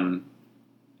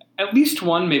at least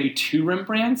one, maybe two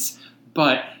Rembrandts,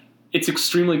 but it's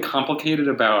extremely complicated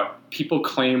about. People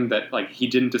claim that like he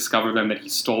didn't discover them, that he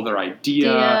stole their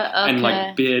idea and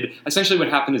like bid. Essentially, what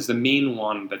happened is the main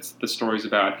one that's the story's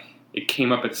about. It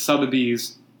came up at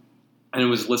Sotheby's, and it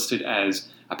was listed as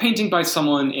a painting by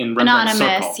someone in Rembrandt's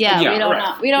anonymous. circle. We don't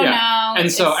know. We don't know. And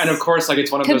so, and of course, like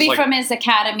it's one of could those be like from his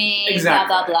academy. Exactly.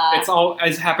 Blah blah blah. It's all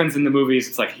as happens in the movies.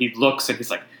 It's like he looks and he's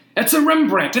like, "It's a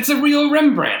Rembrandt. It's a real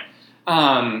Rembrandt."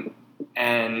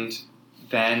 And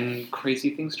then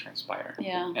crazy things transpire.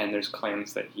 Yeah. And there's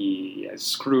claims that he has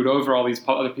screwed over all these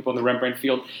other people in the Rembrandt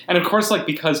field. And of course, like,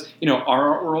 because, you know,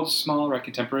 our art world's small, right?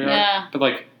 Contemporary art. But,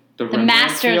 like, the Rembrandt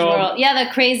master's field, world. Yeah,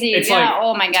 the crazy. It's like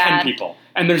oh my God. 10 people.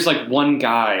 And there's, like, one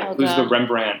guy who's the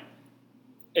Rembrandt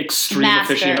extreme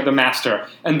aficionado, the master.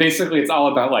 And basically it's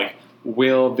all about, like,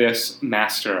 will this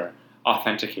master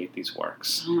authenticate these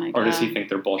works? Oh my God. Or does he think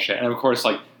they're bullshit? And of course,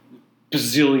 like,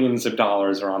 bazillions of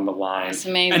dollars are on the line. It's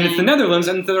amazing. And it's the Netherlands,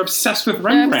 and they're obsessed with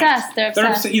Rembrandt. They're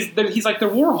obsessed. He's like their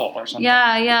Warhol or something.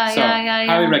 Yeah.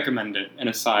 Highly recommend it. And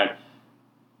aside,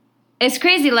 it's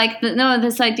crazy. Like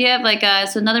this idea of like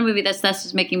so another movie that's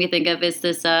just making me think of is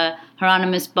this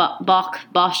Hieronymus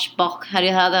Bosch. How do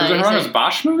you have that? There's a Hieronymus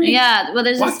Bosch movie? Yeah. Well,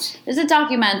 there's a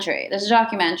documentary. It's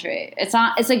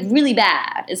like really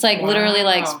bad. It's like literally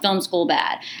like film school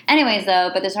bad. Anyways,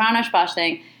 though, but this Hieronymus Bosch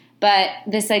thing. But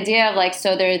this idea of like,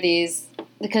 so there are these,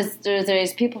 because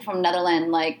there's people from Netherlands,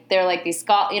 like they're like these you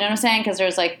know what I'm saying? Because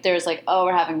there's like, oh,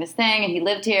 we're having this thing, and he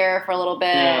lived here for a little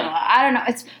bit. Yeah. And I don't know,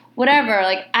 it's whatever.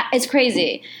 Like it's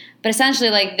crazy. But essentially,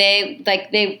 like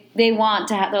they want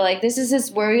to have. They're like, this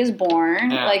is where he was born.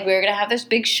 Yeah. Like we're gonna have this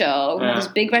big show, this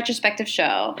big retrospective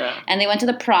show. Yeah. And they went to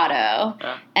the Prado,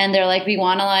 and they're like, we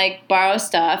want to like borrow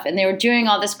stuff, and they were doing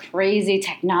all this crazy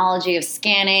technology of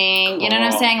scanning. Cool. You know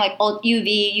what I'm saying? Like old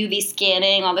UV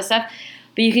scanning, all this stuff.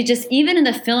 But you could just even in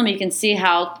the film, you can see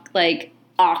how like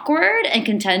awkward and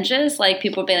contentious. Like,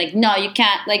 people be like, no, you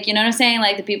can't, like, you know what I'm saying?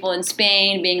 Like, the people in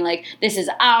Spain being like, this is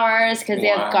ours, because they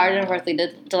have Garden of Earthly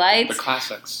Delights. The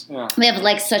classics, yeah. They have,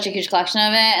 like, such a huge collection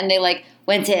of it, and they, like,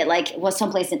 went to, like, was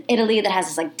someplace in Italy that has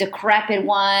this, like, decrepit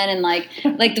one, and, like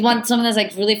the one, something that's,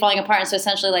 like, really falling apart, and so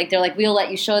essentially, like, they're like, we'll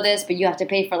let you show this, but you have to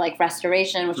pay for, like,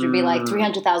 restoration, which would be, like,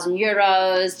 300,000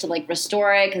 euros to, like,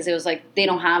 restore it, because it was, like, they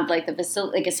don't have, like, the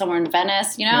facility, like, it's somewhere in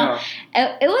Venice, you know?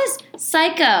 Yeah. It was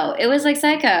psycho. It was, like,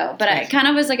 psycho, but it kind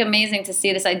of was, like, amazing to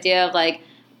see this idea of, like,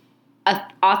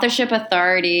 authorship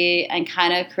authority and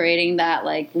kind of creating that,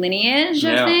 like, lineage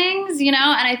of things, you know?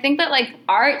 And I think that, like,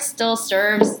 art still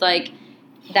serves, like,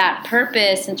 that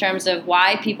purpose in terms of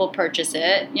why people purchase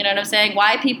it, you know what I'm saying?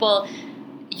 Why people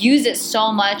use it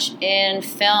so much in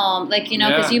film, like, you know,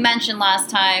 because you mentioned last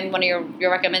time one of your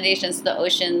recommendations, the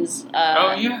Ocean's.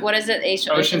 What is it?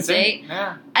 Ocean's 8.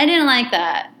 Yeah. I didn't like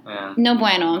that. Yeah. No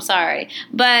bueno. I'm sorry,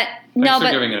 but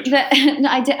giving it a try. No,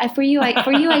 I did. For you,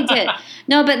 I did.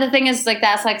 No, but the thing is, like,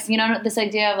 that's like, you know, this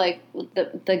idea of, like,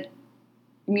 the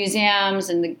museums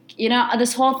and the, you know,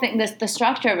 this whole thing, the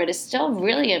structure of it is still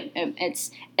really, I think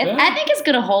it's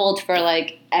going to hold for,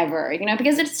 like, ever, you know,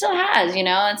 because it still has, you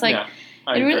know, it's like,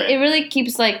 it really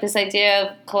keeps, like, this idea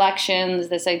of collections,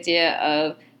 this idea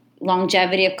of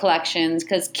longevity of collections,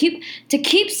 because to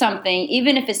keep something,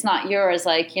 even if it's not yours,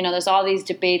 like, you know, there's all these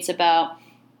debates about,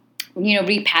 you know,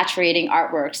 repatriating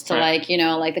artworks to, like, you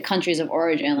know, like, the countries of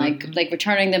origin, like, like,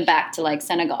 returning them back to, like,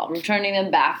 Senegal, returning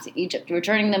them back to Egypt,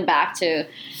 returning them back to,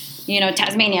 you know,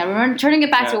 Tasmania, returning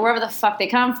it back to wherever the fuck they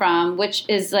come from, which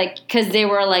is, like, because they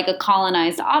were, like, a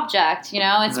colonized object, you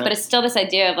know, but it's still this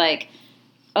idea of, like,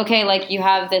 okay, like, you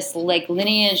have this, like,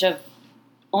 lineage of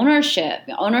ownership.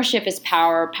 Ownership is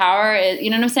power. Power is, you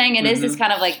know what I'm saying? It is this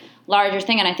kind of, like, larger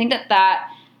thing, and I think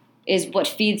that is what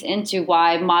feeds into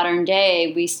why modern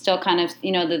day we still kind of,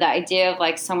 you know, the idea of,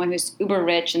 like, someone who's uber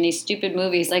rich in these stupid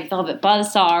movies like Velvet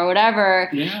Buzzsaw or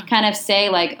whatever kind of say,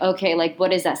 like, okay, like, what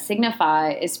does that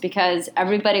signify? It's because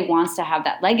everybody wants to have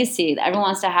that legacy. Everyone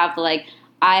wants to have, like,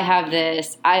 I have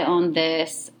this, I own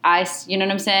this, you know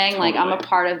what I'm saying? Totally. Like, I'm a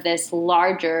part of this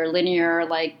larger linear,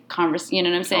 like, you know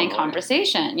what I'm saying? Totally.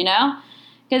 Conversation, you know?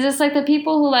 Because it's like the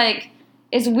people who, like,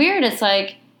 it's weird. It's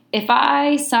like, if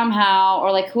I somehow,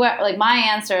 or, like, whoever, like, my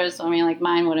answers, I mean, like,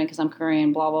 mine wouldn't because I'm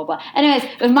Korean, blah, blah, blah. Anyways,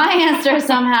 if my answer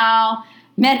somehow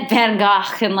met Van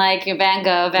Gogh and, like, Van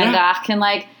Gogh, and,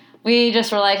 like, we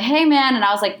just were like, hey, man, and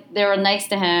I was like, they were nice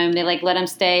to him. They, like, let him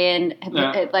stay in,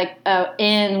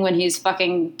 in when he's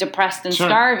fucking depressed and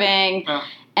starving. Yeah.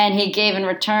 And he gave in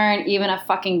return even a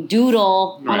fucking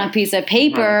doodle on a piece of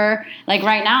paper. Right. Like,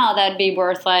 right now, that'd be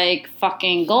worth, like,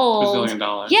 fucking gold. $1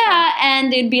 billion. Yeah,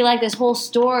 and it'd be, like, this whole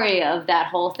story of that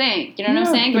whole thing. You know what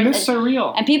I'm saying? The myths are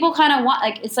real. And people kind of want,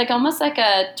 like, it's, like, almost like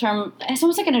a term, it's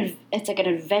almost like it's like an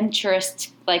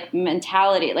adventurous, like,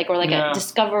 mentality, like, or, like, a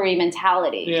discovery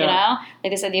mentality, you know?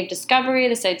 Like, this idea of discovery,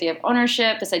 this idea of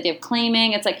ownership, this idea of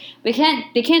claiming. It's like, they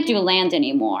can't do land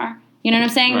anymore. You know what I'm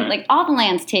saying? Right. Like, all the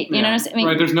land's taken. You know what I'm saying? I mean,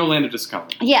 right, there's no land to discover.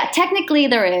 Yeah, technically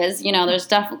there is. You know, there's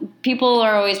people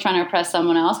are always trying to oppress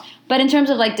someone else. But in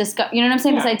terms of, like, you know what I'm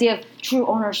saying? This idea of true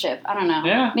ownership. I don't know.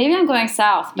 Yeah. Maybe I'm going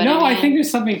south. But I think there's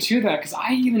something to that. Because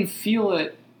I even feel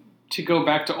it, to go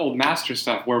back to old master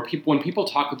stuff, where when people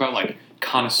talk about, like,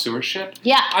 connoisseurship,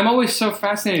 I'm always so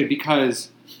fascinated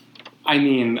because, I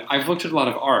mean, I've looked at a lot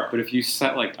of art, but if you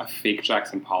set, like, a fake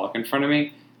Jackson Pollock in front of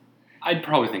me, I'd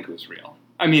probably think it was real.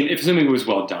 I mean, assuming it was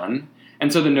well done.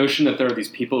 And so the notion that there are these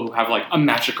people who have, like, a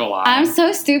magical eye. I'm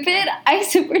so stupid. I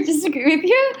super disagree with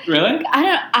you. Really?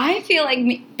 I feel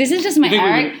like this is just my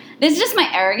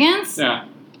arrogance. Yeah.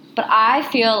 But I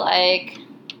feel like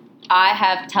I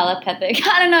have telepathic.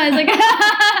 I don't know. It's like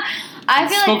I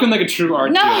feel spoken like a true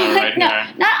art dealer right here.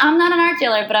 I'm not an art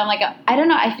dealer, but I'm like I don't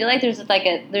know. I feel like it's like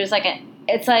an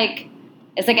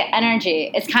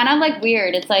energy. It's kind of, like,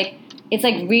 weird. It's like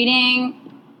reading.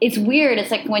 It's weird.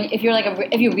 It's like if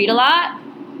you read a lot,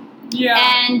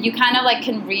 and you kind of, like,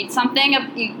 can read something,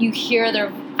 you hear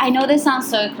their. I know this sounds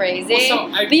so crazy,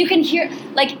 but you can hear,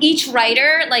 like, each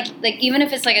writer, like even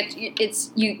if it's like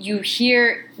you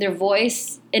hear their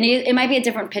voice, and it might be at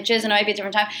different pitches and it might be at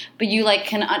different time, but you,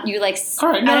 like, all right,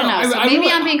 I don't know. So maybe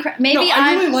I'm being maybe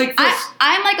I really like this.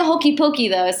 I'm like a hokey pokey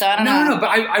though, so I don't know. No, but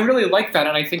I really like that,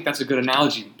 and I think that's a good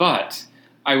analogy. But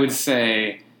I would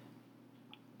say,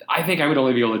 I think I would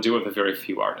only be able to do it with a very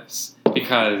few artists,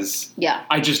 because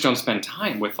I just don't spend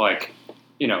time with, like,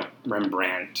 you know,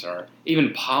 Rembrandt or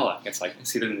even Pollock. It's like, I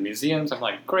see them in the museums. I'm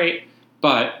like, great,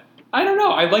 but I don't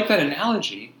know. I like that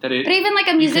analogy. But even, like,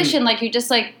 a musician, like, you just,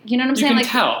 like, you know what I'm saying? Like,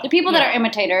 tell. the people that are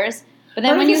imitators, But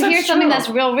then I when you guess hear that's something true. that's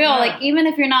real, Yeah. like even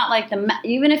if you're not like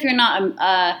even if you're not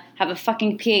have a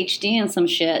fucking PhD in some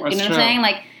shit, That's you know true. what I'm saying?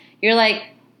 Like you're like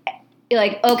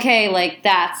okay, like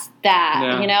that's that,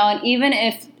 Yeah. you know. And even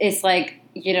if it's like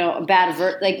a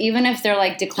bad like even if they're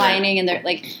like declining and they're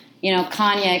like.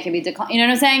 Kanye could be declining. You know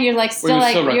what I'm saying? You're like still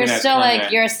like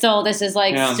you're still this is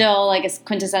like still like it's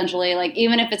quintessentially like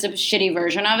even if it's a shitty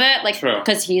version of it, like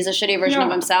because he's a shitty version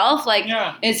of himself, like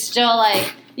it's still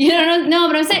like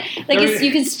but I'm saying like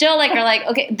you can still like are like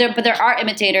okay, but there are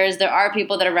imitators, there are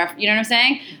people that are you know what I'm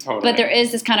saying? Totally. But there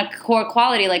is this kind of core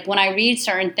quality. Like when I read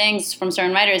certain things from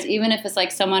certain writers, even if it's like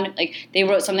someone like they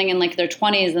wrote something in like their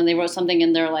 20s and they wrote something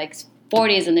in their like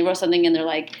 40s and they wrote something in their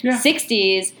like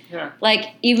 60s. Yeah. Like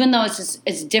even though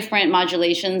it's different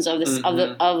modulations of this of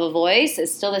a voice,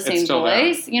 it's still the same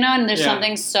voice, there. And there's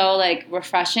something so like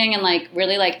refreshing and like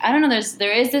really like I don't know.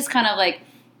 There is this kind of like,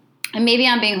 and maybe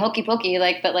I'm being hokey pokey,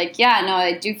 like, but like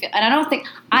I do feel, and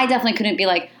I definitely couldn't be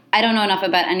like I don't know enough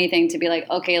about anything to be like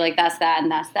okay, like that's that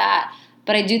and that's that.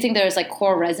 But I do think there's like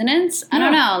core resonance. I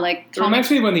don't know, like it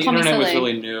reminds me when the internet was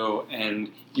really new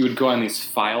and you would go on these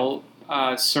file.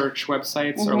 Search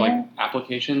websites or like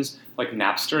applications like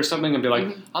Napster or something and be like,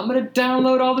 I'm going to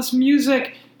download all this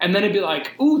music. And then it'd be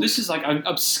like, ooh, this is like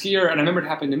obscure. And I remember it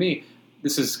happened to me.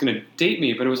 This is going to date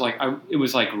me, but it was like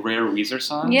rare Weezer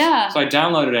songs. Yeah. So I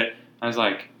downloaded it. I was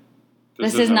like,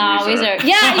 this is not Weezer.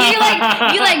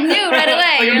 Yeah, you like knew right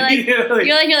away. You're like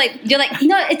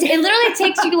it literally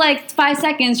takes you like 5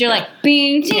 seconds. You're like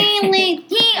bing ting ling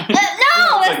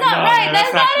no, that's not right.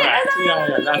 That's not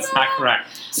it. That's not correct.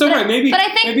 So maybe I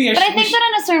think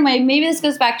that in a certain way, maybe this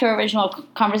goes back to our original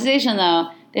conversation though.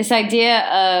 This idea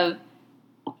of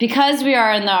because we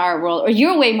are in the art world, or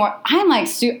you're way more. I don't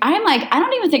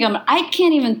think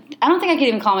I can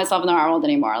even call myself in the art world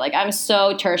anymore. Like I'm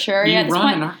so tertiary at this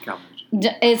point. You run an art gallery.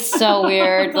 It's so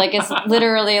weird. Like it's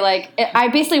literally like I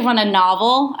basically run a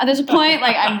novel at this point.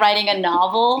 Like I'm writing a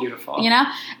novel. Beautiful.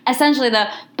 Essentially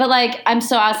but like I'm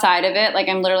so outside of it. Like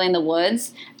I'm literally in the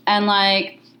woods and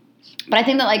like. But I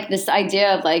think that like this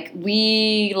idea of like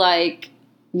we like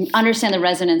understand the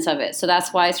resonance of it. So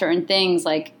that's why certain things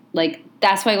like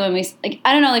that's why when we like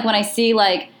I don't know like when I see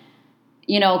like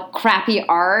crappy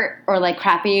art or like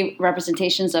crappy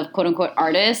representations of quote unquote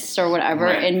artists or whatever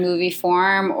in movie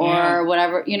form or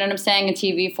whatever, you know what I'm saying, in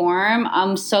TV form.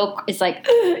 It's like,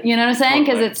 you know what I'm saying?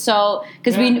 Because it's so,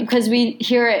 because we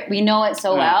hear it, we know it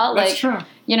so well. That's like, true.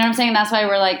 You know what I'm saying? That's why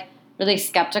we're like really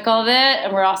skeptical of it.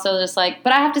 And we're also just like,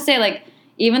 but I have to say like,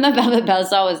 even though Velvet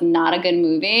Buzzsaw was not a good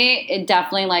movie, it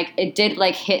definitely like it did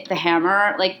like hit the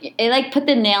hammer, like it like put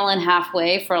the nail in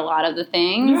halfway for a lot of the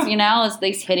things, at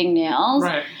least hitting nails.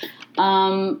 Right.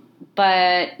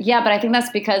 But I think that's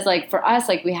because like for us,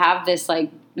 like we have this like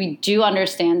we do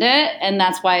understand it, and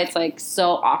that's why it's like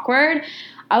so awkward.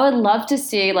 I would love to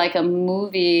see like a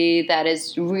movie that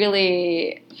is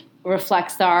really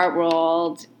reflects the art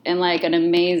world in like an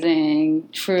amazing,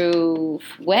 true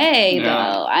way,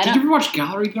 though. Did you ever watch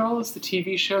Gallery Girls, the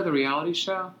TV show, the reality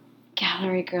show?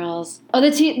 Gallery Girls. Oh,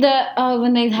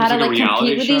 when they had to like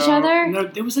compete with each other. No,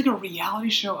 there was like a reality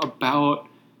show about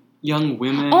young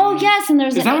women. Oh yes, and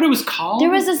is that what it was called? There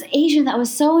was this Asian that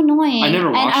was so annoying. I never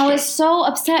watched it. And I was so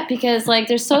upset because like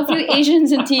there's so few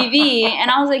Asians in TV, and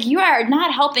I was like, you are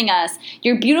not helping us.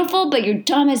 You're beautiful, but you're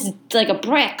dumb as like a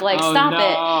brick. Like stop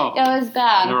it. It was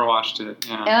bad. I never watched it.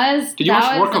 Yeah. It was. Did you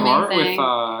watch Work of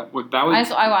Art with that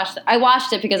was? I watched it. I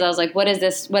watched it because I was like, what is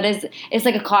this? What is? It's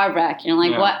like a car wreck.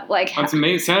 What? Like that's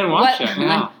amazing. I didn't watch it.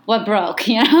 Yeah. Like, what broke?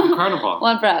 Incredible.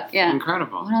 What broke? Yeah.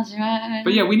 Incredible. What else?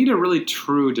 But yeah, we need a really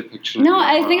true depiction. No,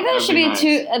 I think that it should be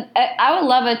true. I would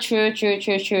love a true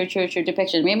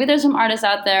depiction. Maybe there's some artists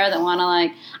out there that want to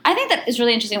like. I think that is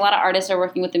really interesting. A lot of artists are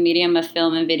working with the medium of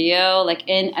film and video, like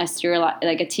in a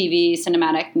like a TV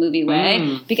cinematic movie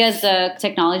way, because the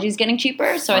technology is getting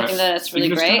cheaper. So I think that that's really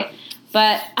great.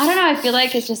 But I don't know. I feel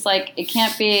like it's just like it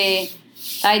can't be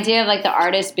the idea of like the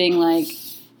artist being like.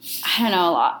 I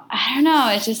don't know.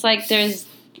 It's just like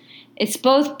it's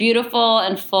both beautiful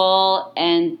and full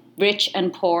and rich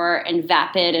and poor and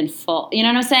vapid and full. You know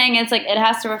what I'm saying? It's like it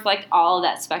has to reflect all of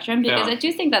that spectrum because I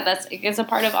do think that it's a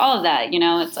part of all of that.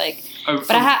 It's like,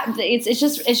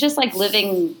 it's just like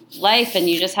living life, and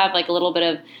you just have like a little bit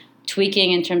of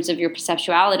tweaking in terms of your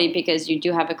perceptuality because you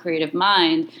do have a creative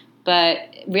mind.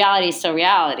 But reality is still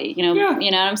reality, You know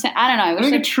what I'm saying? I don't know. I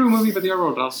think a true movie about the art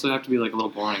world would also have to be like a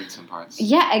little boring in some parts.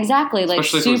 Yeah, exactly. Like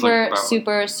especially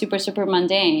super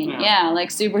mundane. Yeah, like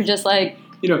super just like.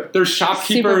 There's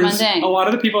shopkeepers. A lot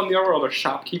of the people in the art world are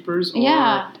shopkeepers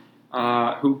or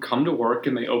who come to work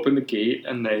and they open the gate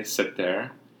and they sit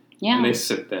there. Yeah. And they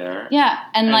sit there. Yeah,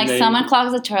 and like they- someone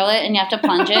clogs the toilet and you have to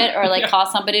plunge it, or like Yeah. call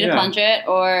somebody to plunge it,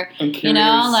 or And curators you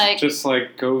know, like just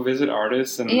like go visit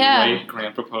artists and Yeah. write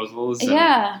grant proposals. And,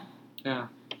 yeah. Yeah.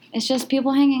 It's just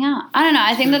people hanging out. I don't know.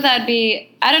 I think that'd be.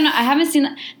 I don't know. I haven't seen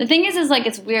that. The thing is like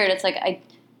it's weird. It's like I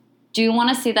do want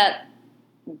to see that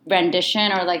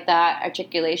rendition or like that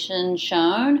articulation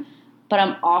shown, but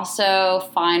I'm also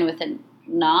fine with it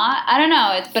not. I don't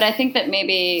know. But I think that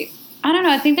maybe. I don't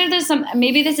know. I think there's some.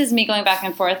 Maybe this is me going back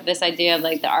and forth with this idea of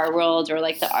like the art world or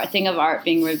like the art thing of art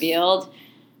being revealed.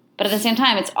 But at the same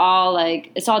time, it's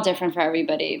all different for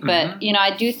everybody. But you know,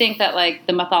 I do think that like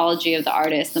the mythology of the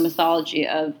artist, the mythology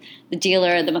of the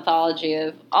dealer, the mythology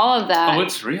of all of that. Oh,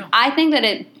 it's real. I think that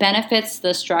it benefits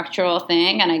the structural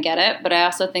thing, and I get it. But I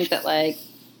also think that like.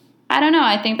 I don't know.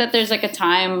 I think that there's like a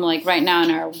time like right now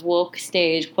in our woke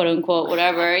stage, quote unquote,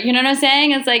 whatever. You know what I'm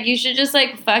saying? It's like you should just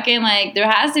like fucking like there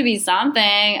has to be something.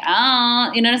 You know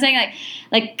what I'm saying?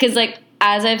 Like because like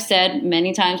as I've said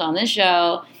many times on this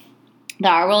show, the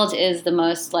art world is the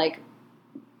most like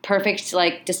perfect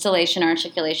like distillation or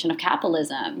articulation of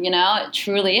capitalism. You know, it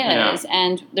truly is. Yeah.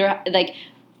 And there like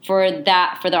for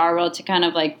the art world to kind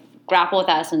of like grapple with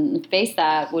that and face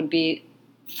that would be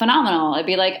phenomenal. It'd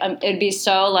be like it'd be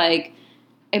so like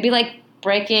it'd be like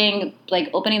breaking like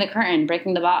opening the curtain,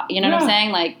 breaking the box. You know what I'm saying?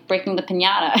 Like breaking the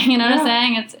piñata. You know what I'm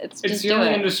saying? It's just the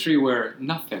only industry where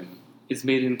nothing is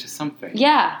made into something.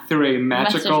 Yeah. Through a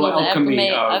magical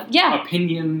alchemy of yeah.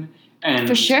 opinion and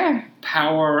for sure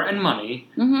power and money.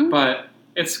 Mm-hmm. But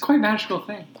it's quite a magical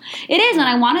thing. It is, and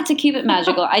I want it to keep it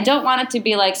magical. I don't want it to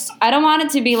be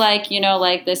like you know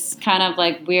like this kind of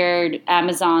like weird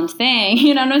Amazon thing.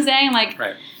 You know what I'm saying? Like,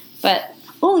 right. But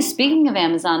speaking of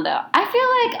Amazon, though, I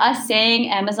feel like us saying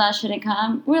Amazon shouldn't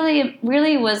come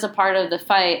really was a part of the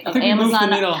fight of Amazon. We moved the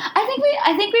needle.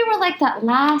 I think we were like that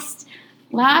last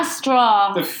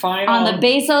straw the final on the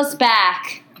Bezos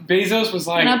back. Bezos was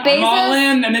like, Bezos, I'm all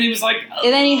in, and then he was like, oh.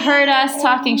 And then he heard us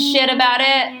talking shit about it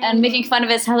and making fun of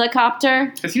his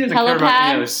helicopter. Because he doesn't care about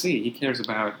any other sea. He cares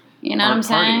about you know what I'm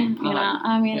saying? Party. You know,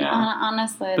 I mean,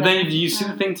 honestly. But then, did you see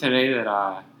the thing today that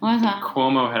what's that?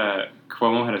 Cuomo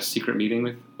had a secret meeting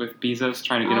with Bezos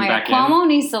trying to get him back Cuomo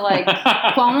needs to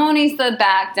Cuomo needs to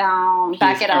back down,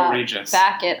 back it up, outrageous.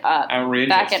 Back it up, outrageous,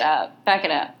 back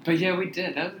it up. But yeah, we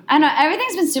did. I know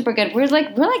everything's been super good. We're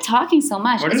like talking so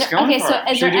much. We're just going for so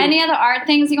it. Is there any other art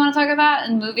things you want to talk about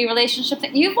and movie relationship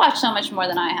things? You've watched so much more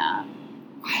than I have.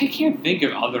 I can't think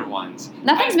of other ones.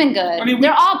 Nothing's been good. I mean,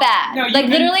 they're all bad. No,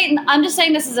 literally, I'm just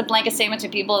saying this is a blanket statement to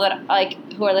people that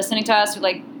like who are listening to us who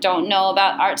like don't know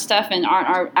about art stuff and aren't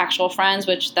our actual friends,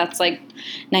 which that's like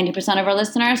 90% of our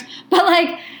listeners. But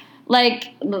like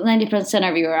 90%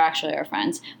 of you are actually our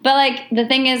friends. But like the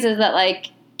thing is that like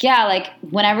yeah, like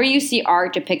whenever you see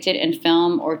art depicted in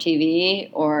film or TV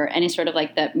or any sort of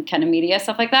like that kind of media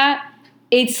stuff like that.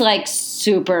 It's like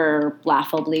super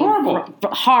laughably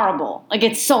horrible. Like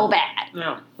it's so bad.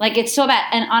 Yeah. Like it's so bad.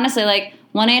 And honestly, like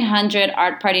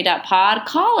 1-800-ARTPARTY.pod.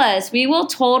 Call us. We will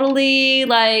totally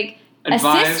like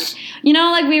advise. Assist. You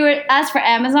know, like we were asked for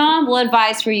Amazon. We'll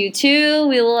advise for you too.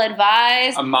 We will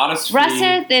advise. A modest fee.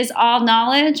 Russet is all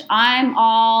knowledge. I'm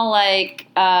all like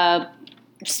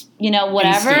you know,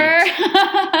 whatever.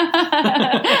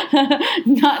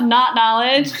 not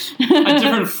knowledge. A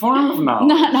different form of knowledge.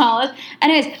 Not knowledge.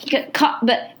 Anyways,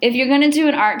 but if you're gonna do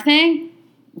an art thing,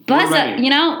 buzz up.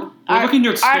 You know, we're looking to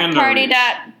expand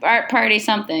art party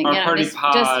something. Art you know, party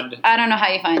pod. I don't know how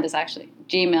you find this actually.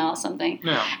 Gmail something.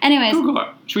 Yeah. Anyways, Google it.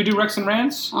 Should we do Rex and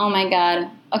Rants? Oh my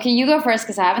god. Okay, you go first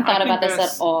because I haven't thought about this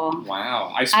at all.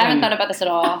 Wow, I haven't thought about this at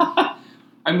all.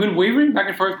 I've been wavering back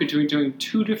and forth between doing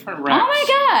two different Rex. Oh my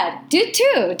god, do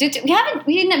two.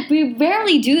 We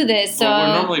rarely do this. So well,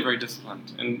 we're normally very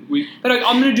disciplined, and But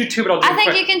I'm going to do two, but I'll do. I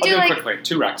think you can do it quickly.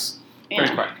 Two Rex. Yeah.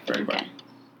 Very quick.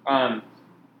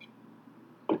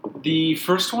 The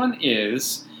first one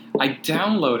is I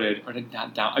downloaded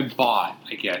I bought,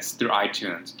 I guess, through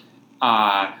iTunes.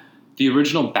 The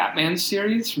original Batman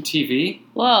series from TV.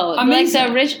 Whoa!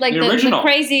 Amazing. Like the original, the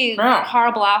crazy,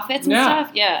 horrible outfits and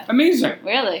stuff. Yeah, amazing.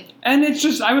 Really? And it's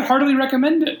just I would heartily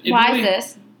recommend it. Why is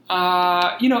this?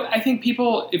 You know, I think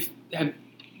people have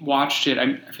watched it.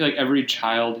 I feel like every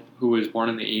child who was born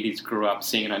in the '80s grew up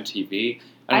seeing it on TV.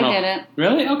 I didn't.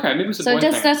 Really? Okay, maybe it's a boy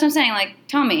thing. So that's what I'm saying. Like,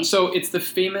 tell me. So it's the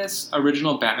famous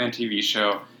original Batman TV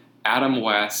show. Adam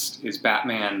West is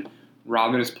Batman.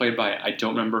 Robin is played by I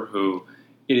don't remember who.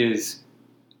 It is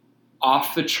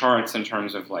off the charts in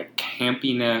terms of like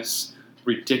campiness,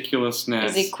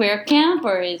 ridiculousness. Is he queer camp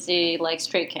or is he like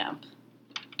straight camp?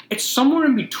 It's somewhere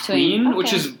in between, Okay.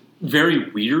 which is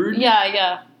very weird.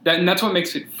 Yeah. and that's what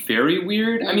makes it very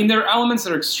weird. I mean, there are elements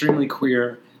that are extremely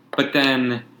queer, but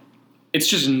then it's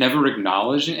just never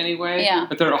acknowledged in any way. Yeah.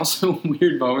 But there are also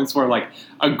weird moments where, like,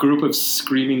 a group of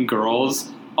screaming girls,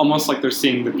 almost like they're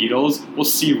seeing the Beatles, will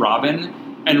see Robin,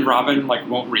 and Robin, like,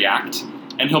 won't react.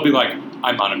 And he'll be like,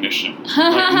 I'm on a mission.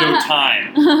 Like, no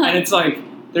time. And it's like,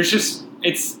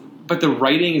 but the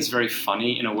writing is very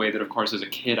funny in a way that, of course, as a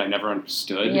kid, I never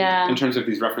understood in terms of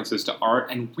these references to art.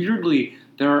 And weirdly,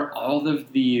 there are all of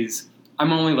these,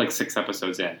 I'm only like 6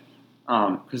 episodes in,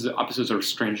 because the episodes are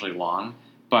strangely long,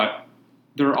 but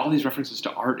there are all these references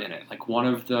to art in it. Like, one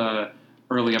of the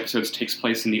early episodes takes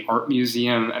place in the art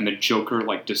museum, and the Joker,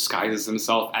 like, disguises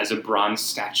himself as a bronze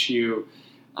statue.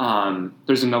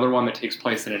 There's another one that takes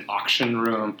place in an auction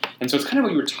room. And so it's kind of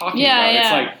what you were talking about. Yeah.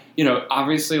 It's like, you know,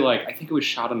 obviously, like, I think it was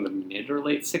shot in the mid or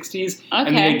late 60s. Okay.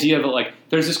 And the idea that, like,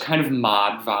 there's this kind of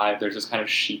mod vibe, there's this kind of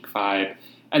chic vibe,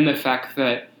 and the fact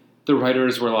that the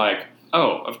writers were like,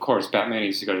 oh, of course, Batman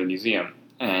needs to go to the museum,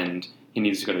 and he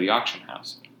needs to go to the auction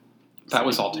house. That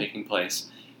was all taking place.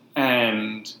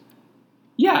 And,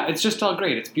 yeah, it's just all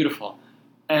great. It's beautiful.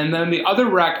 And then the other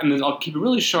rec, and then I'll keep it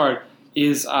really short,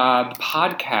 is the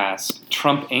podcast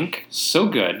Trump Inc. So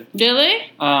good. Really?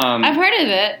 I've heard of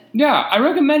it. Yeah, I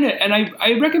recommend it. And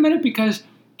I recommend it because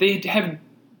they have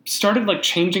started, like,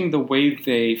 changing the way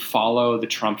they follow the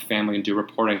Trump family and do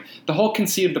reporting. The whole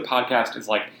conceit of the podcast is,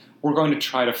 like, we're going to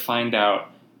try to find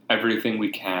out everything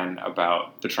we can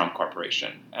about the Trump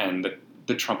Corporation and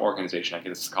the Trump Organization, I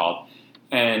guess it's called.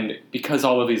 And because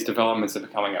all of these developments have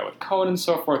been coming out with Cohen and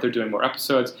so forth, they're doing more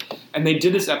episodes. And they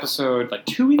did this episode like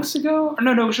 2 weeks ago. Or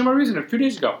no, it was more recent, a few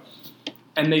days ago.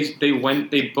 And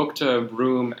they booked a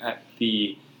room at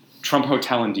the Trump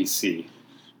Hotel in D.C.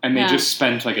 And they just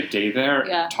spent like a day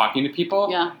there talking to people.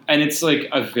 Yeah. And it's like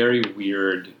a very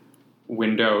weird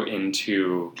window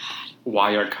into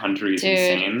why our country is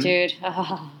insane. Dude.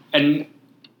 And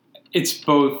it's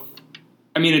both...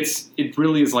 I mean, it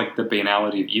really is like the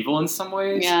banality of evil in some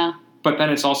ways. Yeah. But then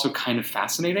it's also kind of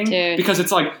fascinating. Dude. Because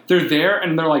it's like, they're there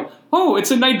and they're like, oh,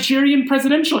 it's a Nigerian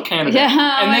presidential candidate.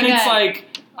 Yeah, and then it's like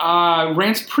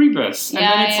Rance Priebus. And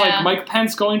then it's like Mike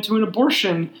Pence going to an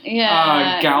abortion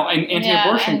gala, an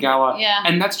anti-abortion gala. Yeah.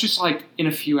 And that's just like in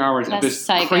a few hours at this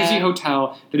psycho. crazy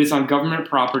hotel that is on government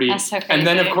property. That's so crazy. And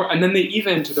then, of course, and then they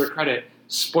even, to their credit,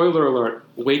 spoiler alert,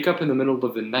 wake up in the middle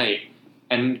of the night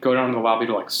and go down to the lobby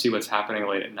to, like, see what's happening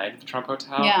late at night at the Trump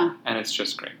Hotel. Yeah. And it's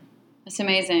just great. That's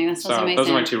amazing. That sounds amazing. Those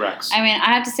are my 2 recs. I mean,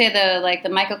 I have to say the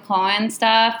Michael Cohen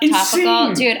stuff, Insane.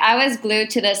 topical. Dude, I was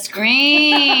glued to the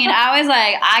screen. I was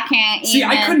like, I can't See,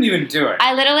 I couldn't even do it.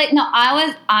 I'm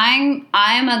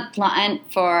a glutton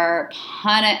for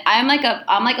pun. I am a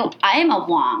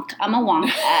wonk. I'm a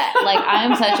wonk. Like, I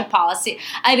am such a policy.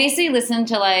 I basically listen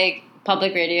to, like,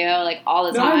 public radio, like,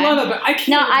 all the time. I love it, but I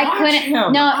can't watch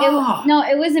him.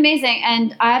 It was amazing.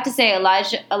 And I have to say,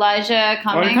 Elijah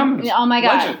Cummings. Oh my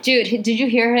God. Legend. Dude, did you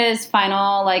hear his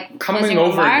final, like, coming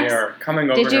over remarks?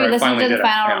 Did you listen to the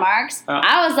final remarks?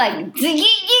 I was like,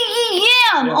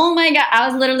 yeah. Oh my God. I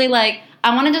was literally like,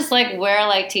 I want to just, like, wear,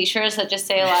 like, t-shirts that just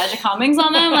say Elijah Cummings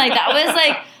on them. Like, that was,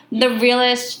 like, the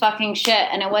realest fucking shit.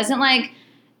 And it wasn't like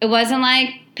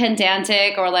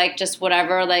pedantic or like just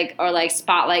whatever, like, or like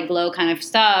spotlight glow kind of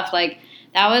stuff. Like,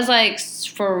 that was like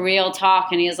for real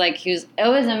talk. And it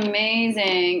was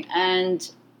amazing. And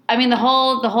I mean, the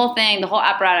whole thing, the whole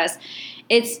apparatus,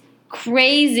 it's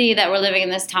crazy that we're living in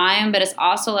this time, but it's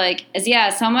also like,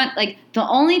 somewhat like the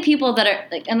only people that are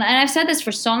like, and I've said this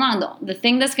for so long, the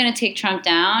thing that's going to take Trump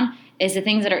down is the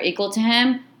things that are equal to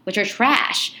him, which are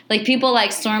trash. Like, people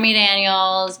like Stormy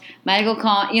Daniels, Michael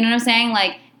Cohen, you know what I'm saying?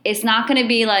 Like, it's not going to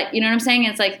be like, you know what I'm saying?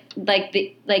 It's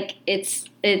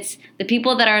it's the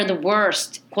people that are the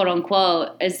worst, quote unquote,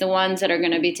 is the ones that are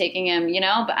going to be taking him, you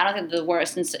know? But I don't think they're the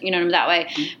worst, and so, you know, that way.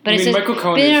 But it's just, Michael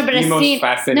Cohen is the most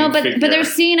fascinating figure. But they're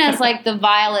seen as like the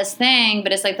vilest thing.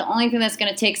 But it's like the only thing that's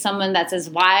going to take someone that's as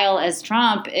vile as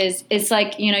Trump is, it's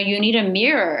like, you know, you need a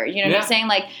mirror. You know what I'm saying?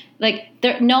 Like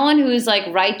no one who's like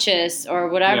righteous or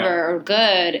whatever or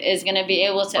good is going to be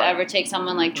able to ever take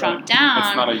someone like Trump down.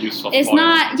 It's not a useful. It's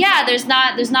not. Yeah, there's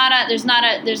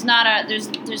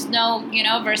no, you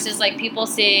know, versus like people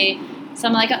see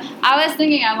something like, I was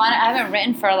thinking I haven't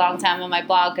written for a long time on my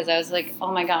blog because I was like,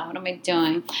 oh my God, what am I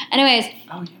doing? Anyways.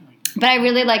 Oh yeah. But I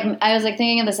really I was like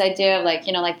thinking of this idea of like,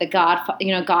 you know, like the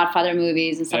Godfather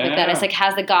movies and stuff like that. It's like,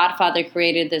 has the Godfather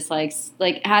created this like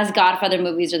has Godfather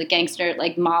movies or the gangster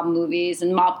like mob movies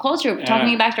and mob culture,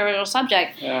 talking back to our original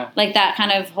subject, like that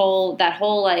kind of whole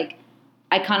like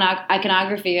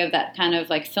iconography of that kind of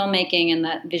like filmmaking and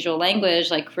that visual language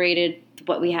like created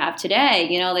what we have today,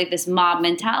 you know, like this mob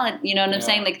mentality, you know what I'm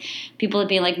saying? Like people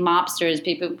being like mobsters,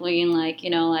 people being like, you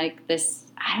know, like this,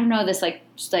 I don't know, this like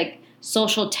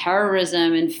social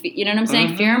terrorism and, you know what I'm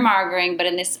saying? Fear mongering, but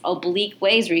in this oblique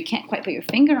ways where you can't quite put your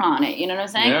finger on it. You know what I'm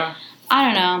saying? Yeah. I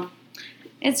don't know.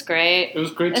 It's great. It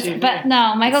was great TV. But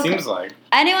no, Michael. It seems like.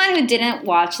 Anyone who didn't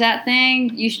watch that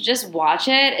thing, you should just watch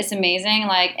it. It's amazing.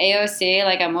 Like AOC,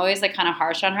 like I'm always like kind of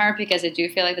harsh on her because I do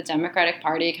feel like the Democratic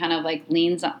Party kind of like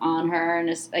leans on her and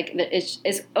it's like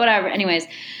it's whatever. Anyways,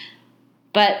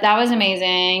 but that was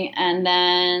amazing. And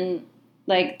then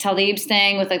like Talib's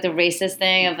thing with like the racist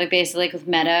thing of like basically like with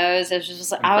Meadows. It was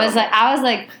just like, I was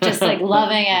like just like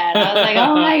loving it. I was like,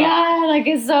 oh my god, like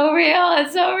it's so real.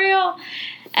 It's so real.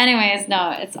 Anyways,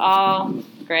 no, it's all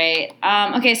great.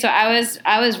 Okay, so I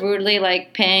was rudely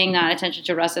like paying not attention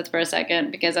to Russeth for a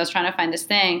second because I was trying to find this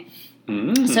thing.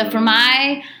 So for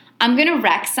I'm gonna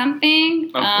wreck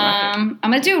something. I'm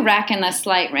gonna do wreck and a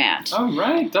slight rant. All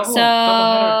right,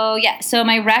 double yeah. So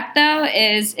my wreck though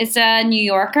it's a New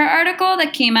Yorker article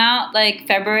that came out like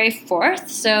February 4th.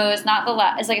 So it's not the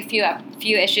last. It's like a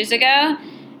few issues ago.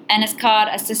 And it's called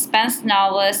A Suspense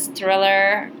Novelist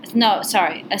Trial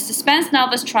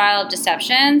of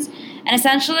Deceptions. And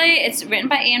essentially, it's written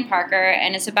by Ian Parker,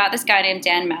 and it's about this guy named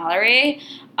Dan Mallory.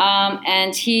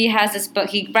 And he has this book.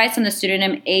 He writes on the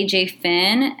pseudonym A.J.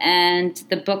 Finn, and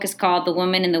the book is called The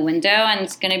Woman in the Window, and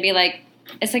it's going to be like,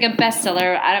 it's like a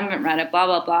bestseller. I haven't read it. Blah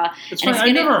blah blah.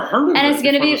 I never heard of it. And it's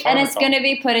going to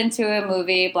be put into a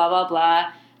movie. Blah blah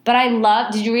blah. But I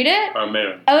love. Did you read it? I made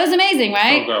it. Oh, it was amazing,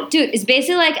 right? So good. Dude, it's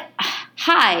basically like,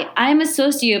 hi, I'm a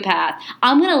sociopath.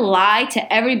 I'm gonna lie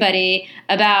to everybody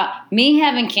about me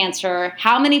having cancer.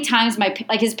 How many times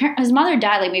his mother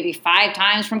died like maybe 5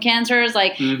 times from cancers.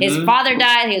 Like his father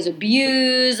died. He was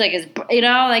abused. Like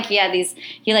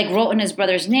he like wrote in his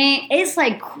brother's name. It's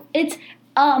like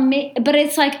but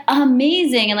it's like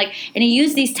amazing, and he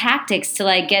used these tactics to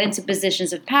like get into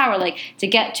positions of power, like to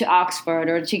get to Oxford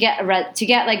or to get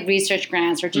like research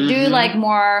grants or to do like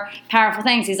more powerful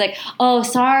things. He's like, oh,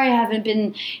 sorry, I haven't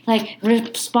been like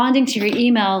responding to your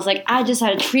emails. Like I just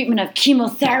had a treatment of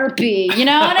chemotherapy, you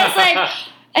know, and it's like.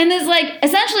 And it's like,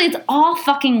 essentially, it's all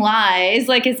fucking lies.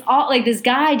 Like, it's all, like, this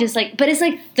guy just, like, but it's,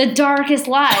 like, the darkest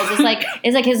lies.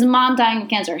 It's like his mom dying of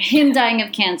cancer, him dying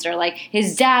of cancer, like,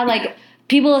 his dad, like,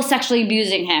 people sexually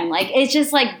abusing him. Like, it's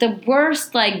just, like, the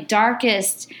worst, like,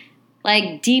 darkest,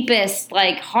 like, deepest,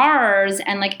 like, horrors,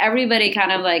 and, like, everybody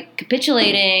kind of, like,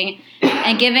 capitulating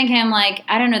and giving him, like,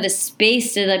 I don't know, the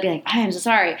space to, like, be like, I am so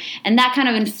sorry. And that kind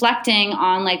of inflecting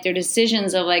on, like, their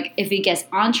decisions of, like, if he gets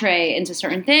entree into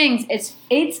certain things,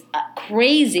 it's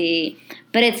crazy,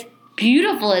 but it's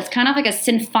beautiful. It's kind of like a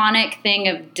symphonic thing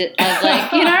of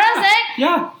like, you know what I'm saying?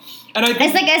 Yeah. And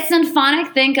it's like a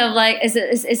symphonic thing of like,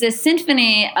 it's a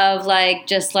symphony of like,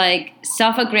 just like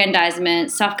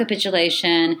self-aggrandizement,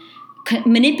 self-capitulation,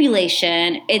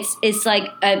 manipulation. It's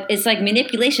like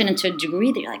manipulation into a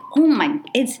degree that you're like, oh my,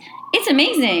 it's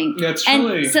amazing. Yeah, it's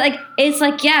truly. And so like it's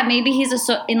like, yeah, maybe he's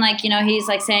he's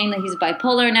like saying that he's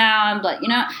bipolar now, and but you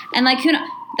know, and like who knows,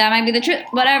 that might be the truth.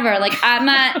 Whatever. Like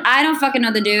I don't fucking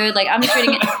know the dude. Like I'm just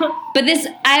reading it. But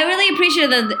I really appreciate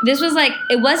that this was like,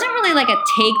 it wasn't really like a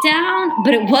takedown,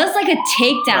 but it was like a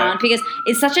takedown because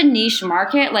it's such a niche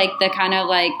market, like the kind of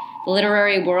like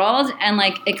literary world, and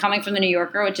like it coming from the New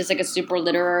Yorker, which is like a super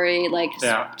literary like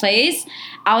place.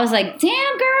 I was like,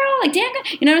 damn girl, like damn girl.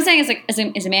 You know what I'm saying? It's like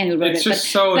it's a man who wrote it. It's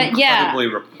just so incredibly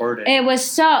reported. It was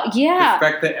so the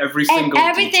fact that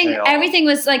everything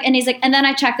was like, and he's like, and then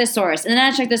I checked this source, and then I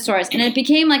checked this source, and it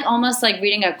became like almost like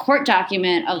reading a court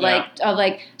document of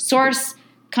like source.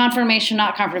 Confirmation,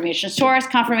 not confirmation. Source,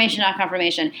 confirmation, not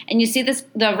confirmation. And you see this,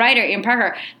 the writer, Ian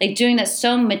Parker, like doing that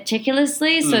so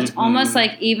meticulously. So it's almost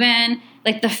like even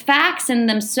like the facts in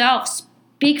themselves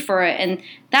speak for it. And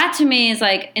that to me is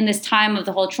like in this time of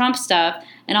the whole Trump stuff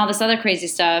and all this other crazy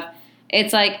stuff,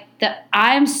 it's like that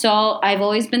I've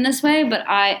always been this way, but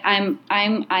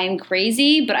I'm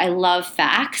crazy, but I love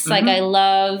facts. Like I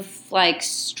love like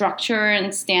structure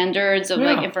and standards of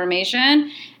like information.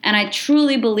 And I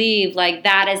truly believe like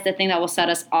that is the thing that will set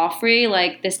us all free.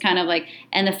 Like this kind of like,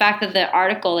 and the fact that the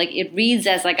article, like it reads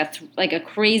as like a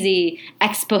crazy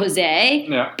expose,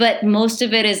 but most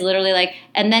of it is literally like,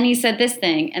 and then he said this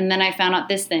thing, and then I found out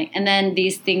this thing, and then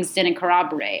these things didn't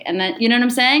corroborate. And then, you know what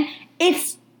I'm saying?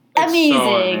 It's amazing.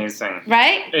 So amazing.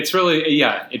 Right? It's really,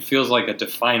 it feels like a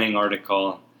defining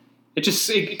article. Because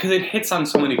it hits on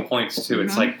so many points too.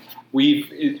 It's like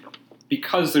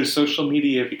because there's social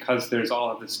media, because there's all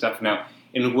of this stuff now,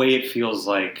 in a way it feels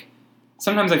like,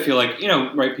 sometimes I feel like, you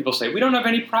know, right, people say, we don't have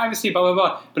any privacy, blah, blah,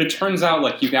 blah. But it turns out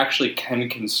like you actually can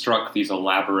construct these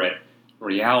elaborate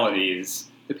realities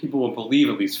that people will believe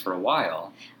at least for a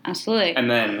while. Absolutely.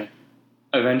 And then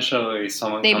eventually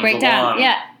someone They comes break down. along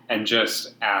Yeah. and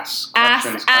just asks Ask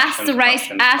questions, the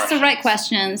right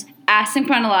questions, ask them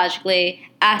chronologically,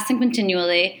 ask them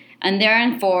continually, and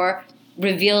therein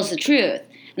reveals the truth.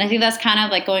 And I think that's kind of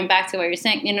like going back to what you're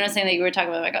saying. You know what I'm saying, that you were talking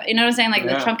about? Like, you know what I'm saying? Like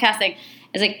the Trump casting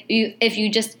is like if you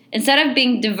just, instead of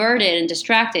being diverted and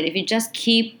distracted, if you just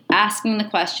keep asking the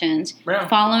questions,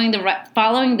 following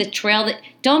the trail,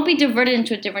 don't be diverted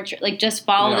into a different like just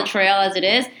follow the trail as it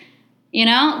is. You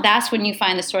know, that's when you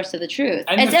find the source of the truth.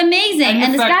 It's amazing.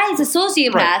 And this guy is a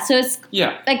sociopath, so it's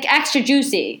like extra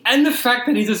juicy. And the fact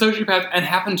that he's a sociopath and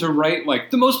happened to write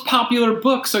like the most popular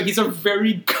book, so he's a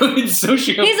very good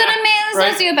sociopath. He's an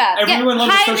amazing sociopath. Everyone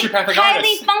loves a sociopathic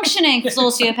highly functioning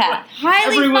sociopath.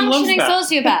 Highly functioning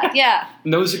sociopath. Yeah.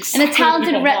 Knows exactly. And the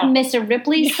talented Mr.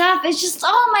 Ripley stuff. It's just,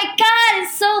 oh my god,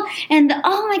 it's so. And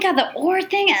oh my god, the ore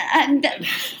thing.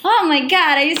 Oh my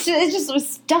god, it just was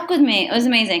stuck with me. It was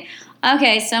amazing.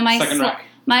 Okay, so my slight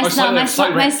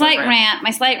rant.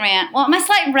 Well, my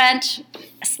slight rant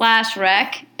 /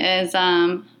 rec is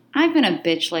I've been a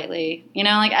bitch lately. You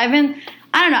know, like I've been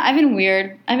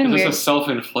weird. Is this a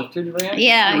self-inflicted rant?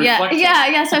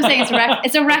 Yeah. So I'm saying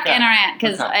it's a rec and a rant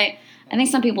because I think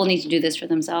some people need to do this for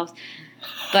themselves.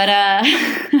 But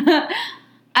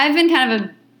I've been kind of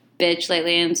a bitch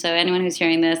lately, and so anyone who's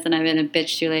hearing this, then I've been a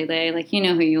bitch to lately. Like, you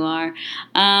know who you are.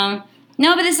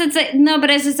 No, but it's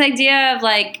this idea of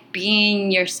like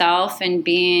being yourself and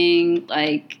being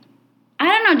like, I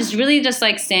don't know, just really just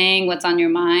like saying what's on your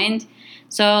mind.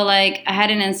 So like I had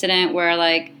an incident where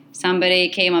like somebody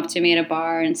came up to me at a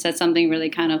bar and said something really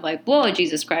kind of like, whoa,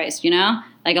 Jesus Christ, you know?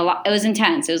 Like a lot, it was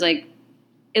intense. It was like,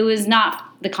 it was not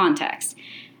the context.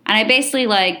 And I basically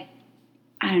like,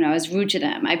 I don't know, I was rude to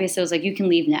them. I basically was like, you can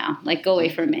leave now. Like, go away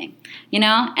from me, you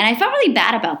know? And I felt really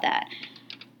bad about that.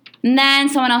 And then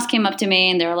someone else came up to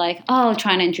me and they were like, oh,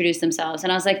 trying to introduce themselves.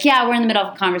 And I was like, yeah, we're in the middle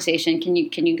of a conversation. Can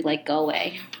you like go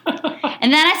away?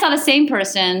 And then I saw the same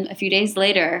person a few days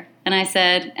later and I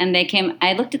said, and they came,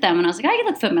 I looked at them and I was like, oh, you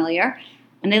look familiar.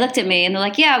 And they looked at me and they're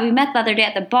like, yeah, we met the other day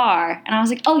at the bar. And I was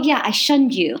like, oh yeah, I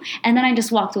shunned you. And then I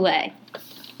just walked away.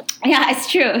 Yeah,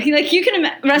 it's true. Like you can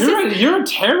imagine. You're a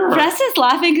terror. Russ is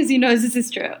laughing because he knows this is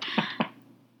true.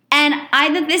 And I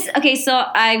did this. Okay, so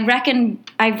I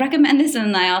recommend this,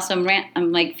 and I also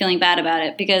I'm like feeling bad about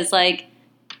it because, like,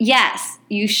 yes,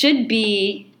 you should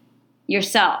be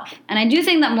yourself, and I do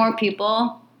think that more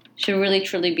people should really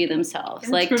truly be themselves.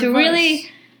 That's like good to advice. really,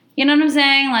 you know what I'm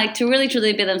saying? Like to really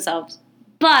truly be themselves.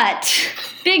 But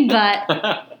big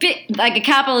but, big, like a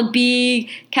capital B,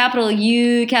 capital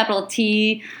U, capital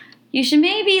T. You should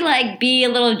maybe like be a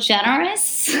little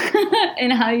generous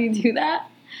in how you do that.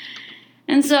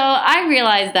 And so I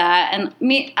realized that, and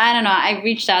I don't know, I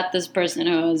reached out to this person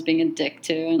who I was being a dick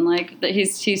to, and like,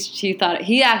 he thought,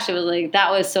 he actually was like,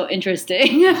 that was so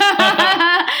interesting.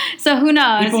 So who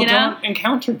knows, People you know? don't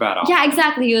encounter that often. Yeah,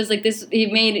 exactly. He was like, he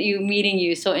made meeting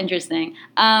you so interesting.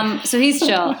 So he's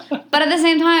chill. But at the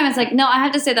same time, it's like, no, I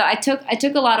have to say though, I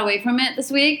took a lot away from it this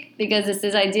week, because it's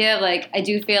this idea of like, I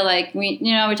do feel like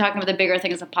we're talking about the bigger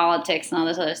things of politics and all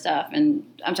this other stuff, and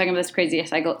I'm talking about this crazy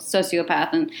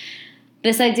sociopath, and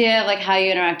this idea of like how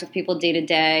you interact with people day to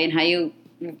day and how you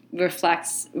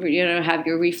have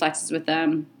your reflexes with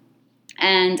them.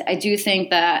 And I do think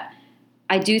that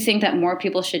more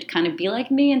people should kind of be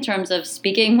like me in terms of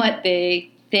speaking what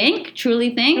they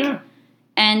truly think. Yeah.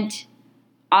 And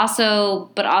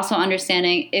also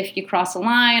understanding if you cross a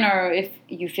line or if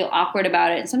you feel awkward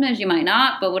about it. And sometimes you might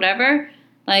not, but whatever,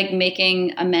 like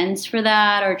making amends for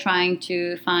that or trying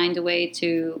to find a way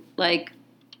to like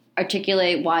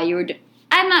articulate why you were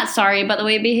I'm not sorry about the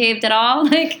way you behaved at all,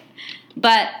 like,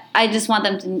 but I just want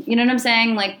them to, you know what I'm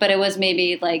saying? Like, but it was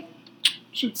maybe like,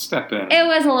 should step in. It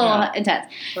was a little intense.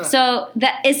 Sure. So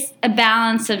that is a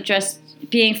balance of just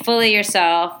being fully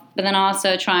yourself, but then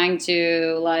also trying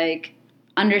to like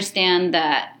understand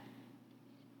that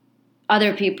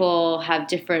other people have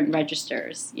different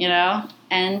registers, you know,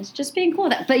 and just being cool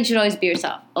with that. But you should always be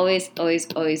yourself. Always, always,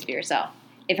 always be yourself.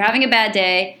 If you're having a bad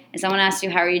day and someone asks you,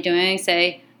 how are you doing?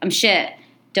 Say, I'm shit.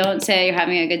 Don't say you're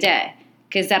having a good day,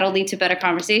 because that'll lead to better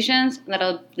conversations,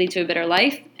 that'll lead to a better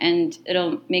life, and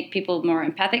it'll make people more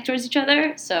empathic towards each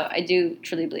other. So I do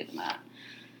truly believe in that.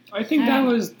 I think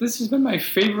this has been my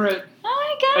favorite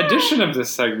my edition of this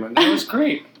segment. That was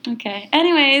great. Okay.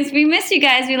 Anyways, we miss you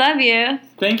guys. We love you.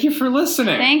 Thank you for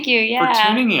listening. Thank you. Yeah. For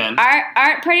tuning in.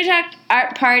 Art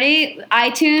Party,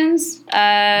 iTunes,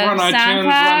 we're on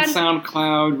SoundCloud. iTunes, we're on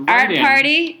SoundCloud.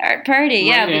 Art Party.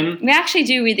 Yeah. In. We actually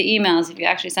do read the emails if you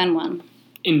actually send one.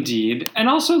 Indeed. And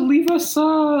also leave us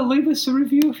a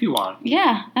review if you want.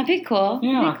 Yeah, that'd be cool.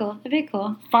 Yeah. That'd be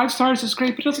cool. 5 stars is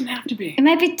great, but it doesn't have to be. It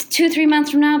might be 2-3 months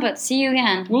from now, but see you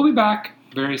again. We'll be back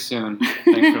very soon.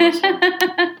 Thanks for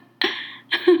listening.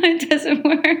 It doesn't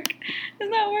work.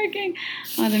 It's not working.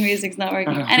 Oh, the music's not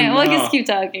working. Oh, Anyway, we'll no. just keep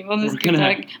talking.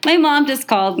 Talking. My mom just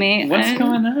called me. What's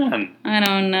going on? I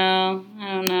don't know.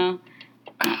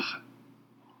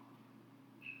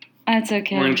 That's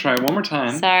okay. We're going to try it one more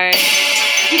time. Sorry.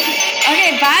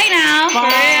 Okay, bye now. Bye.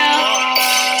 For real.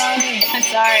 I'm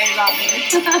sorry about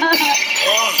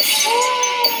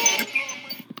this.